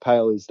 pale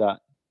is that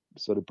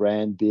sort of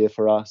brand beer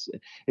for us.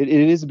 It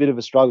is a bit of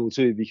a struggle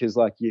too, because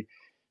like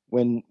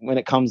when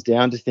it comes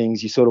down to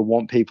things, you sort of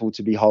want people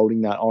to be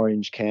holding that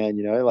orange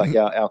can, like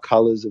our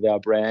colours of our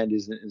brand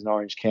is an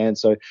orange can.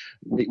 So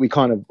we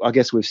kind of, I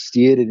guess we've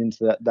steered it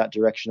into that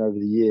direction over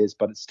the years,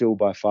 but it's still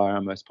by far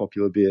our most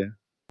popular beer.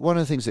 One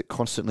of the things that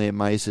constantly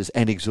amazes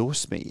and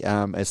exhausts me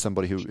as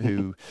somebody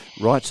who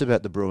writes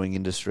about the brewing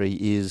industry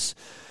is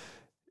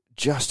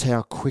just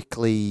how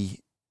quickly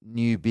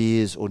new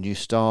beers or new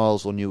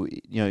styles or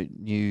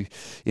new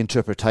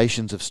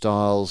interpretations of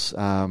styles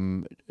are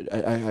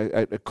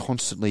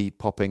constantly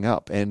popping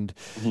up. And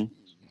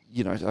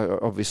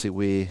obviously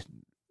we're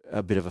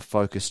a bit of a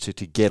focus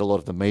to get a lot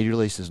of the media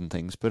releases and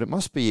things, but it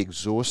must be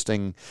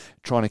exhausting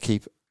trying to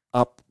keep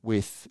up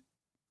with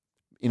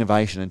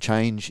innovation and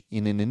change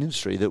in an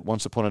industry that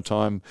once upon a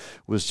time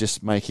was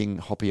just making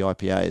hoppy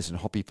IPAs and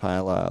hoppy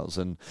pale ales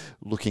and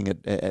looking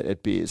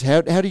at beers.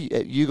 How do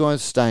you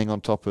guys staying on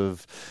top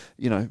of,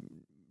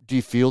 do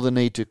you feel the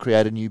need to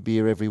create a new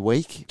beer every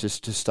week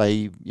just to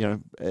stay,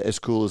 as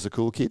cool as the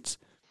cool kids?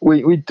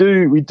 We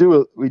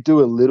do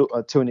a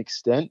little to an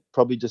extent,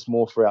 probably just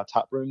more for our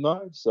tap room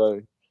though.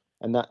 So,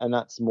 and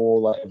that's more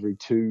like every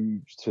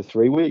 2 to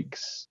 3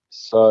 weeks.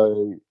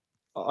 So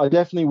I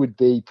definitely would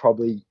be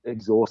probably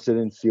exhausted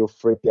and feel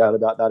freaked out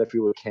about that if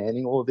we were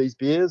canning all of these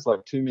beers.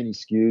 Like too many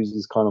SKUs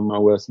is kind of my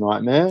worst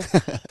nightmare.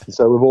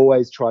 So we've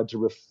always tried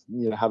to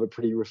have a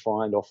pretty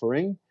refined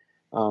offering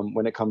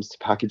when it comes to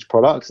packaged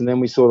products, and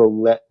then we sort of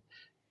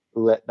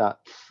let that,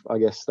 I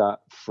guess, that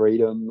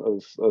freedom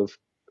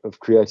of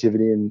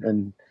creativity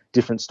and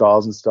different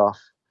styles and stuff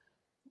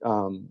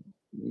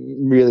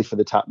really for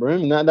the tap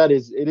room. And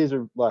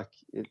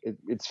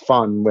it's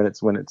fun when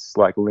it's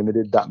like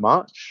limited that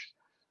much.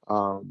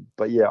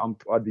 But yeah,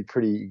 I'd be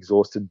pretty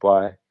exhausted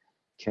by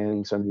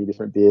canning so many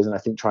different beers, and I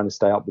think trying to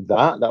stay up with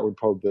that would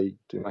probably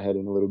do my head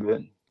in a little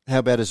bit. How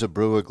about as a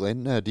brewer,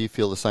 Glenn? Do you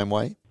feel the same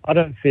way? I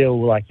don't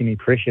feel like any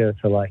pressure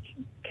to like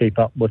keep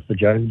up with the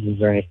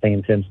Joneses or anything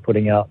in terms of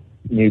putting out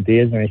new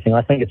beers or anything.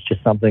 I think it's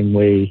just something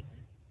we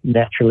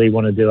naturally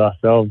want to do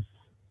ourselves.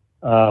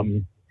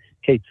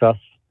 Keeps us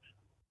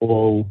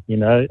all,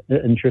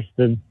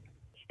 interested.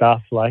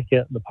 Staff like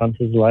it, the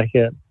punters like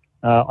it.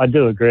 I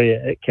do agree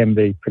it can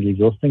be pretty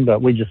exhausting,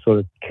 but we just sort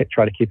of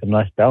try to keep a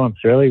nice balance,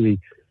 really. We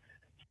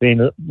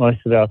spend most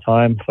of our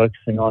time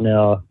focusing on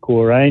our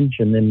core range,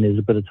 and then there's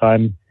a bit of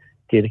time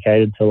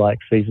dedicated to like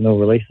seasonal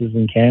releases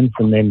and cans,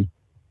 and then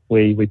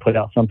we put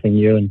out something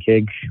new in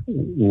keg.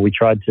 We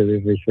tried to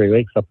every 3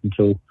 weeks up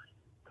until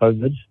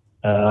COVID.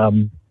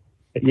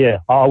 But yeah,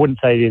 I wouldn't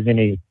say there's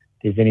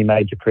any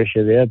major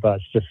pressure there, but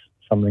it's just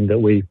something that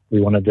we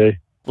want to do.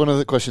 One of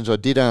the questions I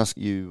did ask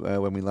you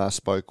when we last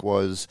spoke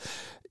was,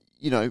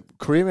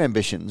 career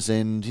ambitions,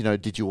 and,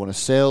 did you want to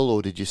sell,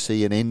 or did you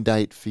see an end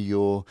date for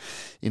your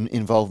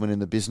involvement in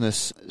the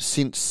business?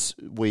 Since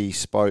we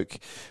spoke,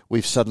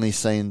 we've suddenly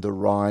seen the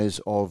rise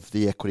of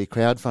the equity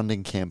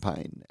crowdfunding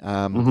campaign.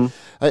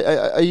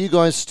 Are you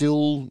guys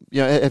still,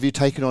 have you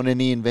taken on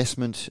any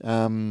investment,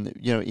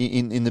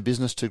 in the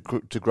business to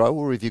grow,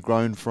 or have you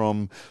grown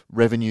from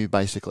revenue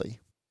basically?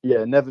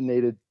 Yeah, never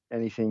needed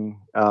anything.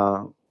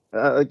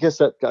 I guess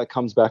that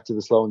comes back to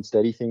the slow and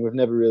steady thing. We've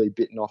never really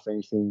bitten off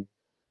anything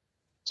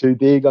too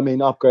big. I mean,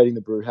 upgrading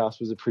the brew house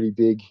was a pretty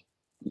big.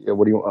 It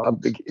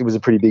was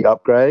a pretty big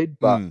upgrade,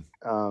 but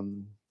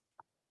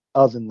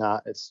other than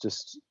that,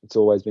 it's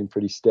always been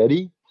pretty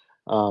steady.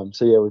 So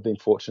yeah, we've been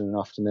fortunate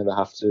enough to never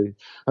have to.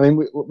 I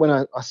mean, when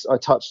I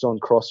touched on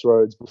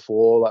Crossroads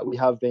before, like we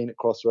have been at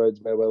Crossroads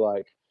where we're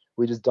like,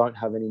 we just don't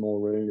have any more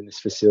room in this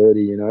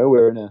facility.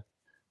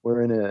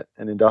 We're in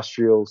an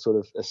industrial sort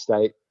of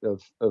estate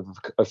of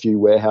a few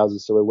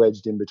warehouses, so we're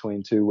wedged in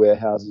between two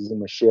warehouses, and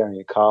we're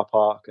sharing a car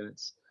park, and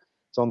it's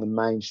on the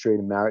main street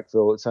in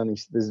Marrickville. It's only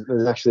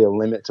there's actually a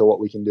limit to what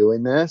we can do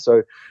in there.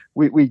 So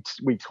we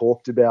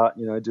talked about,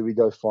 do we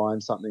go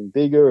find something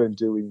bigger, and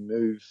do we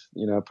move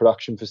a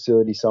production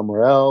facility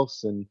somewhere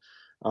else, and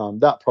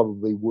that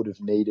probably would have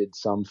needed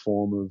some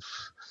form of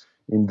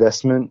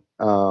investment,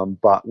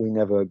 but we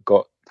never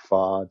got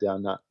far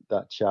down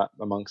that chat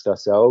amongst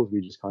ourselves.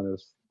 We just kind of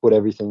put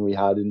everything we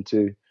had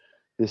into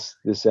this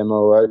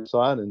MRO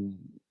side, and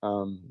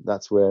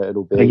that's where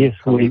it'll be. I guess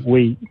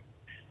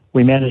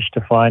we managed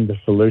to find a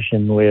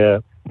solution where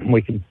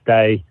we can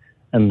stay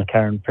in the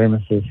current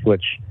premises,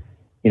 which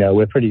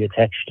we're pretty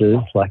attached to.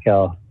 It's like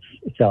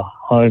it's our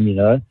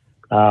home,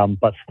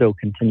 but still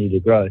continue to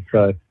grow.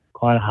 So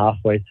kind of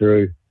halfway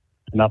through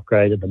an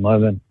upgrade at the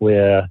moment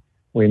where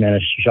we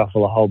managed to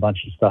shuffle a whole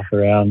bunch of stuff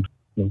around.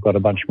 We've got a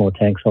bunch more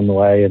tanks on the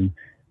way, and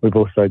we've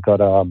also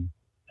got a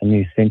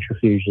new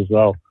centrifuge as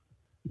well.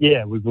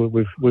 Yeah,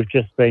 we've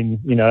just been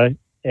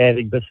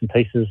adding bits and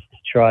pieces to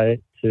try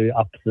to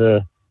up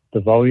the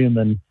volume,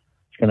 and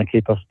it's going to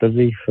keep us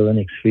busy for the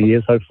next few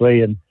years,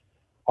 hopefully. And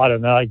I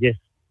don't know, I guess,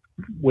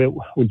 would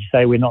you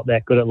say we're not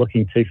that good at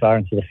looking too far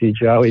into the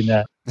future, are we,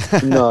 Matt?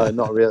 No,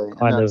 not really.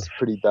 And that's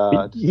pretty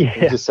bad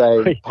to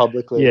say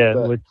publicly. Yeah,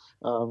 but,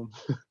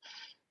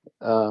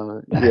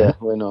 yeah,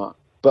 we're not.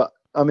 But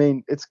I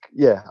mean, I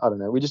don't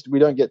know. We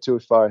don't get too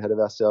far ahead of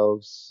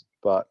ourselves,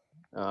 but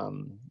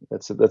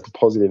that's a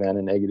positive and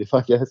a negative,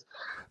 I guess.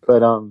 But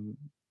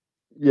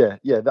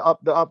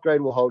the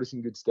upgrade will hold us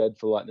in good stead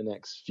for like the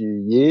next few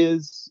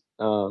years.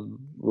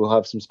 We'll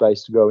have some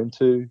space to go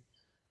into.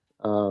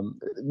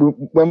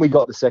 When we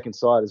got the second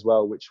site as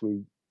well, which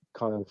we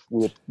kind of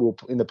we'll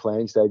in the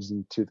planning stages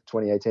in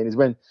 2018, is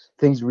when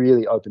things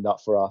really opened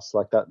up for us.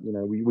 Like that,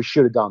 we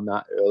should have done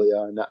that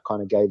earlier, and that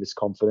kind of gave us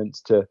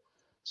confidence to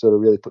sort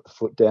of really put the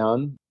foot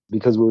down,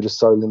 because we were just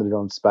so limited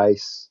on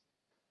space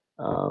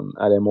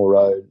at Emerald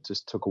Road. It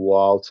just took a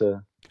while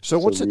to So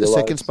what's at the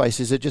second space?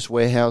 Is it just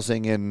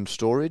warehousing and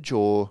storage,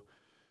 or?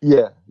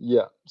 Yeah.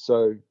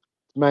 So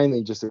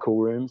mainly just a cool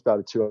room, about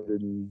a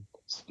 200 and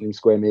something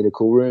square meter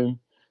cool room.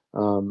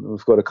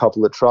 We've got a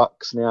couple of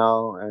trucks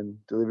now and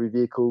delivery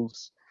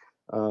vehicles.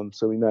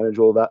 So we manage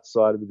all that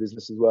side of the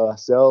business as well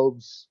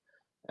ourselves.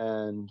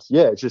 And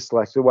yeah, it's just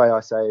like the way I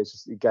say it's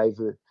just, it gave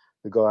the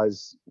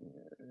guys,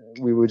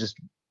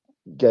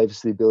 gave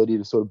us the ability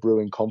to sort of brew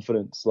in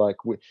confidence. Like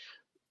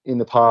in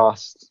the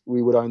past,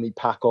 we would only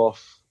pack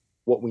off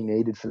what we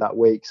needed for that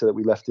week so that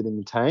we left it in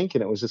the tank.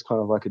 And it was just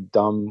kind of like a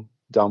dumb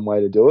way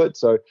to do it.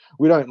 So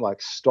we don't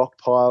like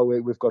stockpile.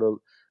 We've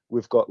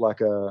got like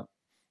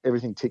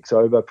everything ticks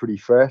over pretty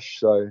fresh.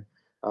 So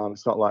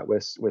it's not like we're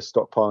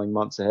stockpiling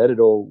months ahead at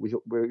all.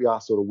 We are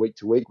sort of week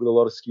to week with a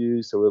lot of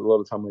SKUs. So a lot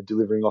of time we're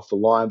delivering off the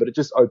line, but it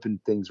just opened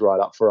things right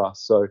up for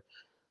us. So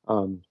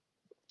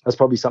that's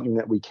probably something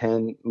that we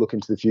can look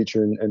into the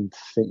future and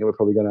think that we're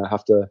probably going to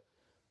have to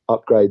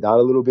upgrade that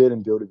a little bit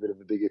and build a bit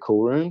of a bigger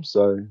cool room.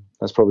 So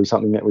that's probably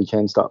something that we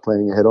can start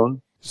planning ahead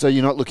on. So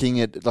you're not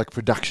looking at like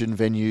production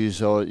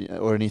venues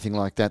or anything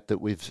like that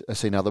we've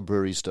seen other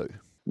breweries do?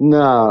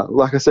 Nah,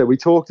 like I said, we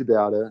talked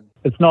about it.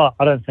 It's not.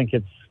 I don't think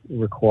it's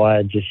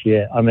required just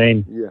yet. I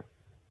mean, yeah,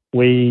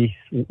 we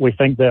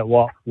think that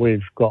what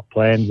we've got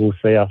planned will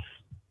see us.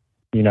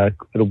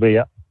 It'll be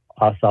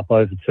us up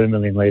over 2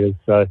 million litres.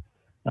 So,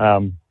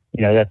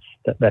 that's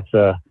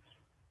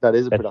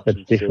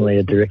definitely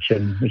a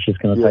direction which is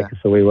going to take us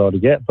a wee while to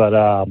get. But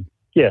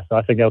so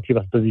I think that'll keep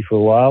us busy for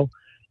a while.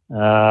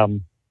 I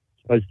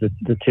suppose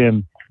the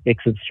term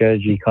exit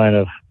strategy kind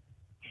of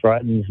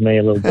frightens me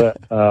a little bit,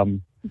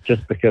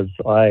 just because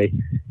I'm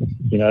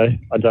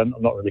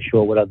not really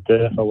sure what I'd do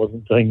if I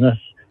wasn't doing this.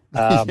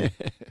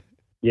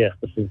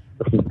 This is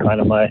kind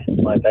of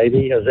my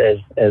baby, as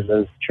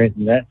is Trent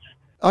and Matt's.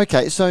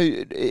 Okay, so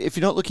if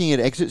you're not looking at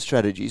exit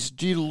strategies,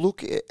 do you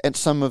look at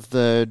some of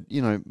the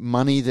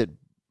money that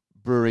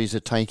breweries are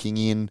taking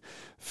in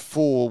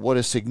for what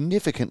is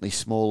significantly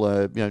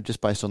smaller, just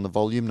based on the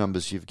volume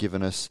numbers you've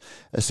given us,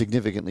 are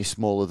significantly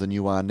smaller than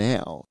you are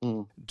now?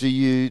 Mm. Do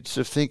you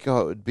sort of think, it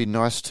would be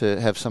nice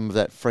to have some of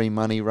that free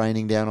money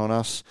raining down on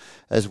us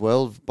as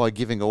well by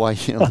giving away,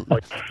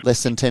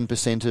 less than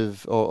 10%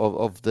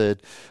 of the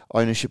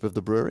ownership of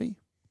the brewery?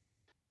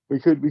 We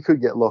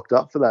could get locked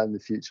up for that in the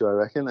future. I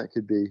reckon that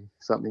could be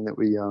something that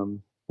we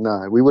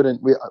we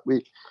wouldn't.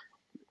 We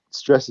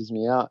stresses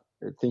me out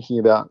thinking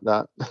about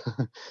that.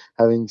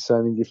 Having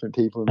so many different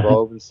people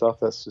involved and stuff,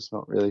 that's just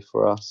not really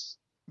for us.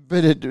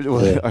 But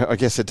I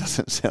guess it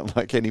doesn't sound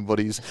like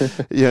anybody's.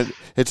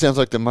 It sounds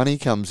like the money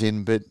comes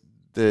in, but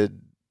the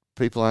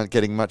people aren't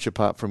getting much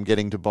apart from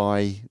getting to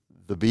buy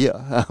the beer.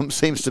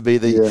 Seems to be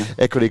the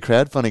equity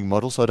crowdfunding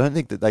model. So I don't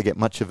think that they get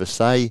much of a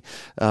say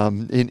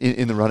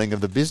in the running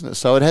of the business.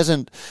 So it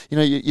hasn't.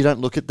 You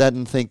don't look at that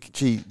and think,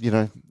 gee,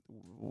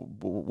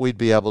 we'd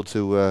be able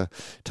to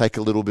take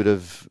a little bit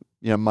of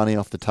money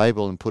off the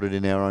table and put it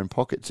in our own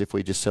pockets if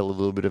we just sell a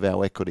little bit of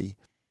our equity.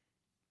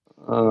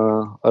 I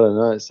don't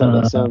know.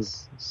 That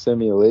sounds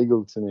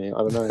semi-illegal to me. I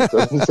don't know. It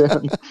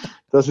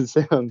doesn't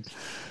sound.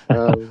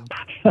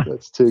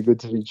 That's too good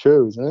to be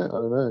true, isn't it? I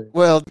don't know.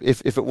 Well,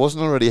 if it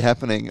wasn't already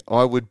happening,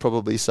 I would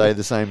probably say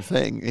the same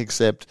thing.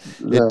 Except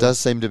it does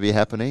seem to be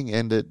happening,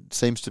 and it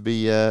seems to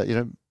be,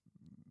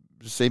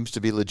 seems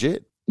to be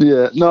legit.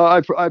 Yeah. No,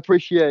 I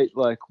appreciate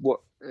like what.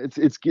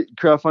 It's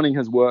crowdfunding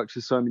has worked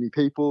for so many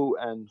people,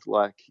 and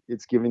like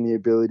it's given the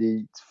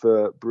ability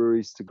for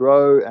breweries to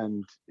grow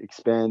and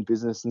expand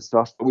business and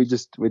stuff. But we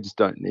just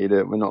don't need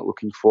it. We're not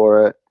looking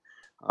for it.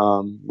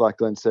 Like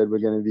Glenn said, we're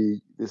going to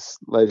be, this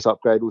latest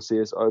upgrade will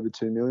see us over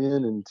 2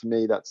 million, and to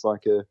me that's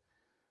like a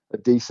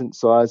decent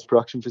sized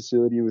production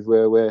facility with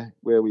where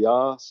we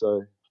are.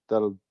 So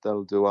that'll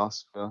do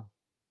us for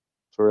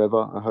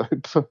forever, I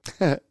hope.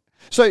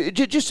 So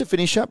just to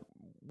finish up,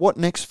 what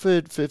next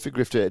for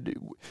Grifter?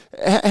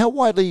 How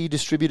widely are you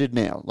distributed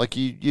now? Like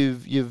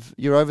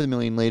you're over the 1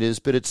 million litres,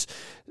 but it's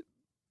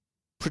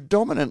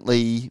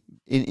predominantly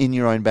in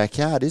your own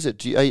backyard, is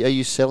it? Are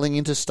you selling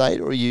interstate,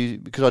 or are you?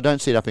 Because I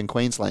don't see it up in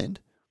Queensland.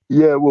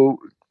 Yeah, well,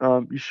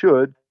 you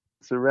should.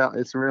 It's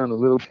around a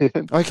little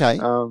bit. Okay.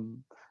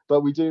 But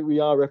we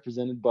are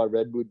represented by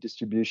Redwood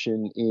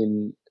Distribution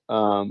in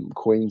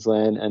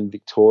Queensland and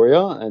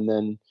Victoria, and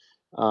then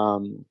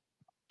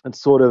it's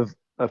sort of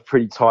a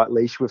pretty tight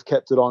leash we've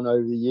kept it on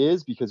over the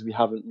years because we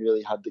haven't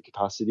really had the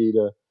capacity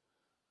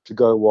to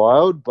go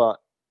wild.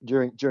 But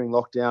during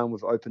lockdown,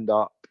 we've opened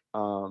up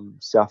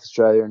South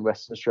Australia and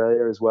Western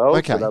Australia as well.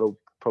 Okay. So that'll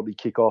probably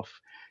kick off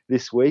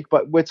this week.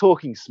 But we're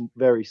talking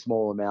very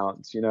small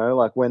amounts,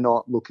 like we're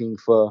not looking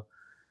for,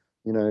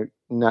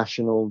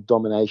 national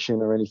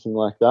domination or anything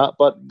like that.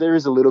 But there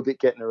is a little bit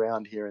getting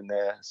around here and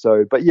there.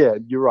 So, but yeah,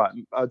 you're right.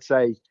 I'd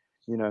say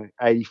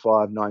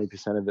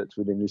 85-90% of it's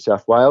within New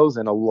South Wales,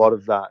 and a lot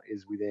of that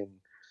is within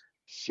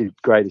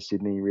Greater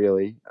Sydney,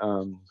 really.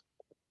 We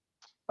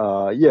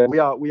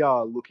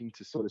are looking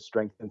to sort of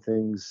strengthen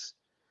things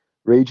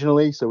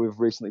regionally. So we've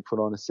recently put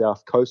on a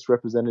South Coast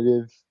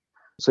representative.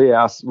 So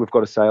yeah, we've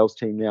got a sales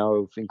team now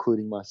of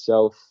including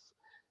myself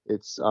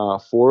it's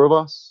 4 of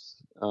us.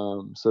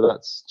 So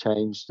that's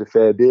changed a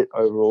fair bit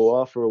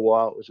overall. For a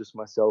while, it was just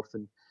myself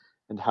and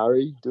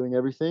Harry doing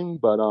everything,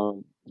 but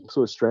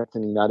sort of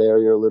strengthening that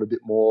area a little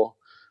bit more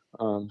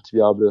to be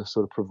able to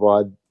sort of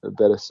provide a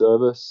better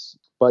service.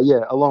 But yeah,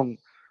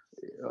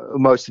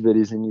 most of it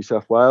is in New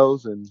South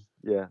Wales, and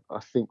yeah, I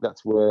think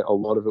that's where a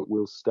lot of it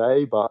will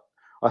stay. But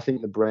I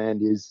think the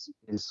brand is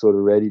sort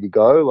of ready to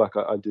go. Like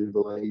I do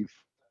believe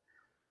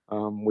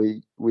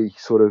we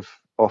sort of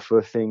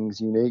offer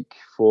things unique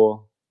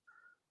for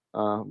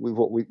with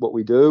what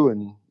we do,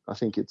 and I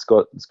think it's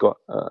got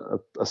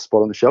a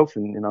spot on the shelf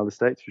in other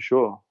states for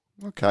sure.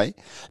 Okay.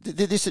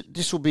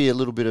 This will be a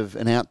little bit of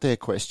an out there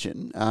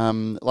question.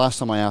 Last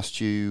time I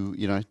asked you,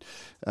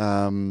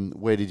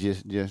 where did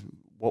you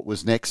what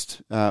was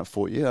next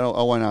for you?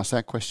 I won't ask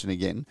that question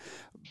again.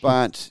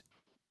 But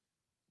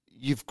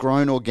you've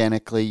grown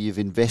organically. You've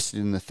invested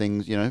in the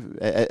things,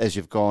 as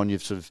you've gone.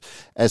 You've sort of,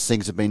 as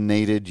things have been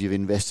needed, you've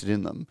invested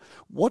in them.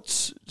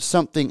 What's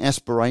something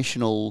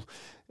aspirational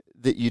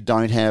that you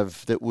don't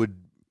have that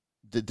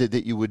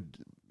you would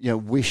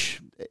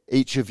wish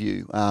each of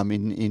you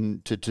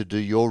to do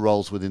your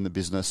roles within the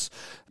business?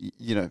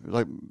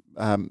 Like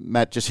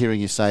Matt, just hearing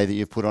you say that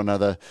you've put on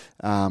another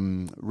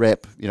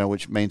rep,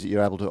 which means that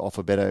you're able to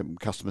offer better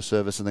customer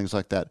service and things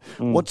like that.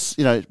 What's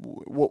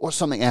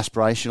something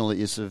aspirational that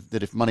you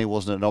that if money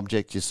wasn't an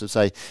object, you sort of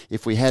say,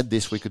 if we had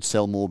this, we could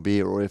sell more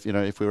beer, or if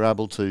we were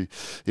able to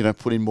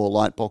put in more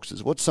light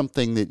boxes. What's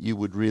something that you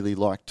would really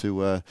like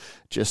to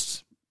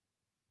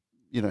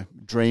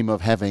dream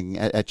of having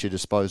at your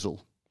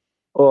disposal?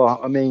 Oh,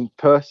 I mean,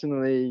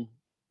 personally,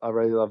 I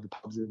really love the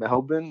pubs in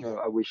Melbourne.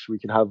 I wish we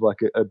could have like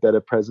a better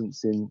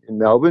presence in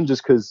Melbourne,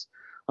 just because,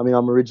 I mean,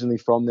 I'm originally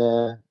from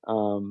there.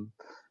 And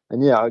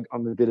yeah, I'm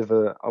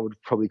I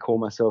would probably call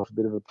myself a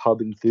bit of a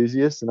pub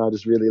enthusiast, and I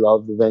just really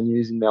love the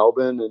venues in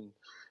Melbourne, and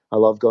I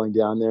love going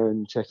down there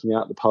and checking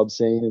out the pub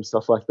scene and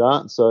stuff like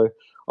that. So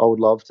I would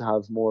love to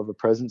have more of a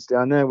presence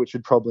down there, which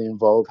would probably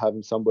involve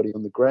having somebody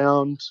on the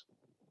ground.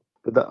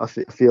 But I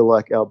feel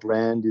like our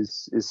brand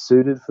is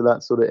suited for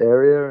that sort of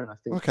area, and I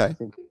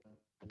think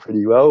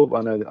pretty well.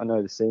 I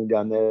know the scene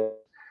down there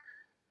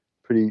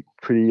pretty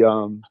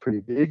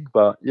big,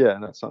 but yeah,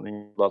 and that's something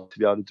I'd love to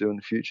be able to do in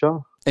the future.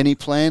 Any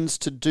plans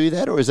to do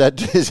that, or is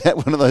that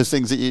one of those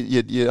things that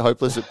you're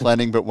hopeless at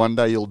planning, but one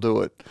day you'll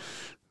do it?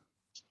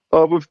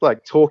 Oh, we've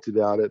talked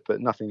about it,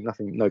 but nothing,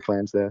 no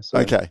plans there. So.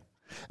 Okay.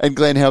 And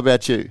Glenn, how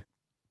about you?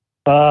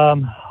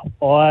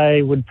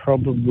 I would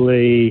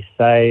probably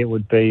say it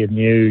would be a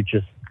new,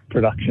 just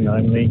production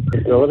only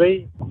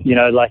facility.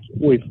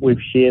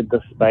 We've shared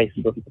the space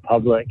with the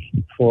public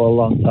for a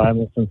long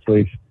time since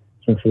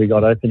we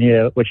got open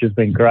here, which has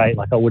been great.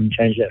 Like, I wouldn't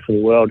change that for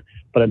the world,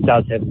 but it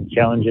does have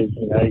challenges.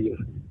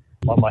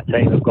 My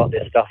team have got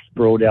their stuff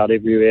sprawled out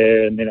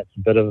everywhere, and then it's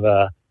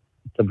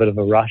a bit of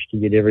a rush to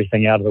get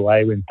everything out of the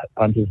way when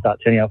punters start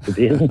turning up for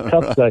beers and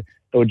stuff. So it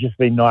would just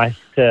be nice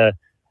to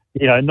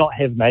not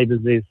have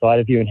neighbours either side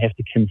of you and have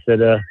to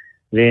consider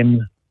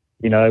them,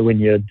 when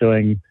you're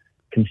doing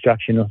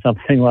construction or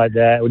something like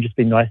that. It would just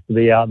be nice to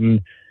be out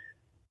in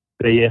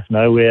BS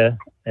nowhere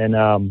and,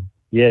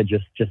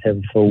 just have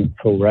full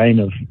reign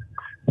of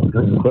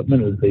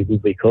equipment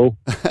would be cool.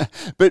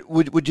 But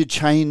would you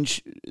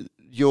change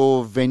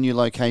your venue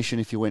location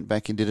if you went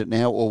back and did it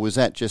now, or was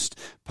that just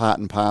part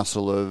and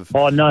parcel of?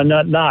 Oh no!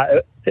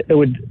 It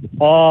would.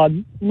 Oh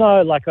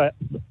no!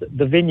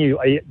 The venue.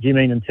 Do you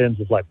mean in terms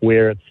of like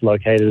where it's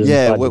located?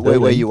 Yeah,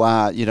 where you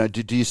are.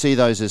 Do you see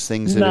those as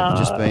things that have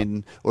just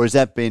been, or has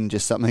that been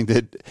just something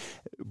that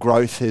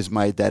growth has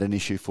made that an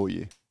issue for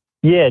you?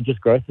 Yeah,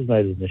 just growth has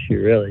made it an issue,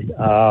 really.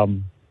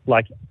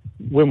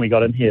 When we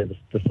got in here,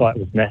 the site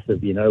was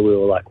massive. We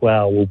were like,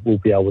 wow, we'll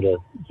be able to,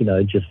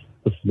 just.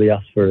 This will be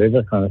us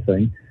forever kind of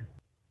thing.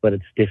 But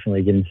it's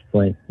definitely getting to the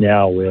point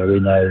now where we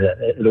know that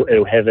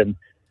it'll have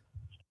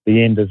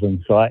the end is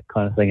in sight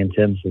kind of thing in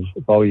terms of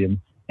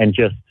volume. And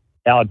just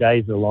our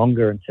days are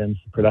longer in terms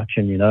of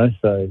production,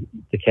 so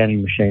the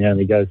canning machine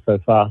only goes so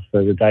fast.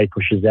 So the day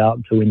pushes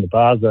out to when the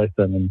bar's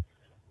open.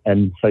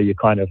 And so you're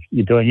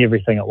doing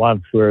everything at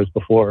once. Whereas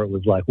before it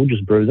was like, we'll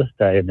just brew this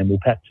day and then we'll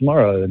pack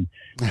tomorrow. And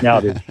now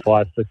there's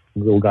 5, 6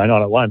 things all going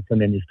on at once. And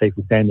then there's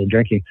people standing there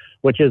drinking,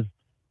 which is,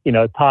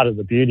 part of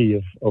the beauty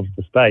of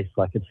the space.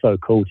 Like, it's so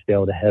cool to be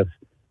able to have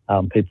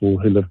people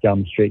who live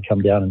down the street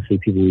come down and see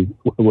people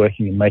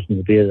working and making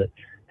the beer that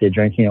they're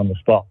drinking on the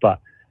spot. But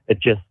it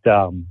just,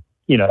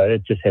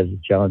 it just has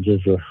its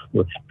challenges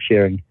with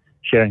sharing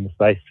the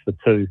space for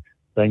two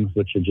things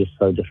which are just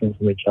so different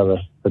from each other,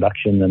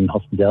 production and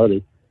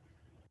hospitality.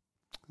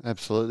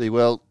 Absolutely.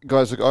 Well,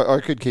 guys, look, I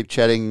could keep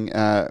chatting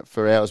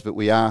for hours, but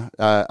we are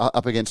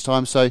up against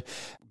time. So,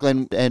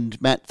 Glenn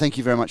and Matt, thank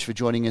you very much for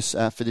joining us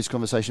for this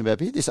conversation about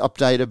beer, this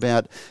update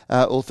about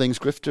all things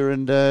Grifter.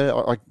 And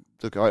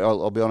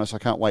I'll be honest, I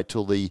can't wait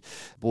till the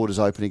borders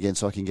open again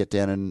so I can get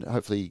down and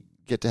hopefully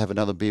get to have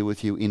another beer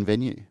with you in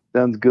venue.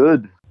 Sounds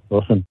good.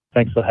 Awesome.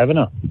 Thanks for having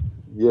us.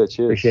 Yeah,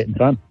 cheers. Appreciate the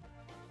time.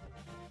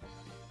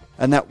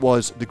 And that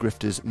was the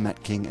Grifters,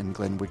 Matt King and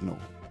Glenn Wignall.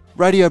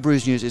 Radio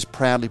Brews News is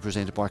proudly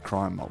presented by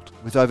Crime Malt.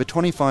 With over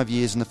 25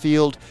 years in the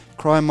field,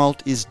 Crime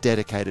Malt is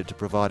dedicated to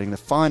providing the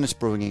finest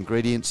brewing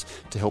ingredients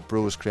to help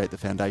brewers create the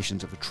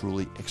foundations of a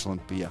truly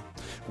excellent beer.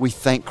 We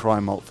thank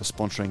Crime Malt for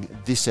sponsoring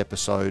this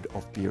episode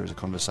of Beer as a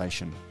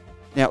Conversation.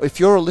 Now, if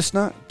you're a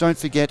listener, don't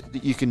forget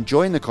that you can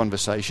join the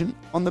conversation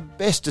on the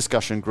best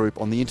discussion group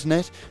on the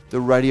internet,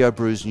 the Radio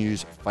Brews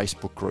News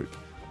Facebook group.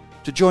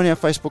 To join our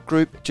Facebook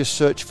group, just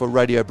search for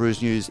Radio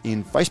Brews News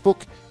in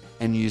Facebook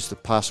and use the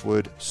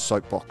password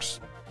Soapbox.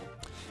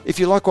 If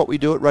you like what we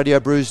do at Radio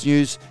Brews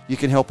News, you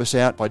can help us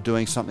out by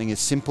doing something as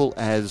simple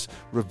as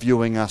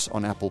reviewing us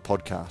on Apple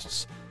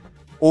Podcasts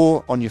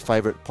or on your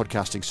favourite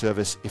podcasting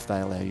service if they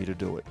allow you to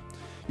do it.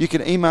 You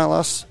can email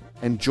us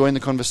and join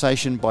the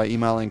conversation by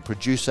emailing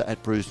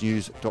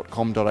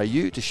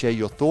producer@brewsnews.com.au to share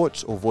your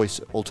thoughts or voice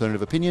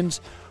alternative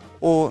opinions,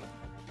 or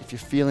if you're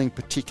feeling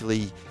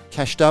particularly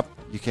cashed up,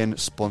 you can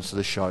sponsor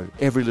the show.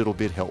 Every little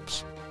bit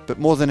helps. But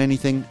more than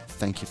anything,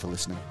 thank you for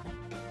listening.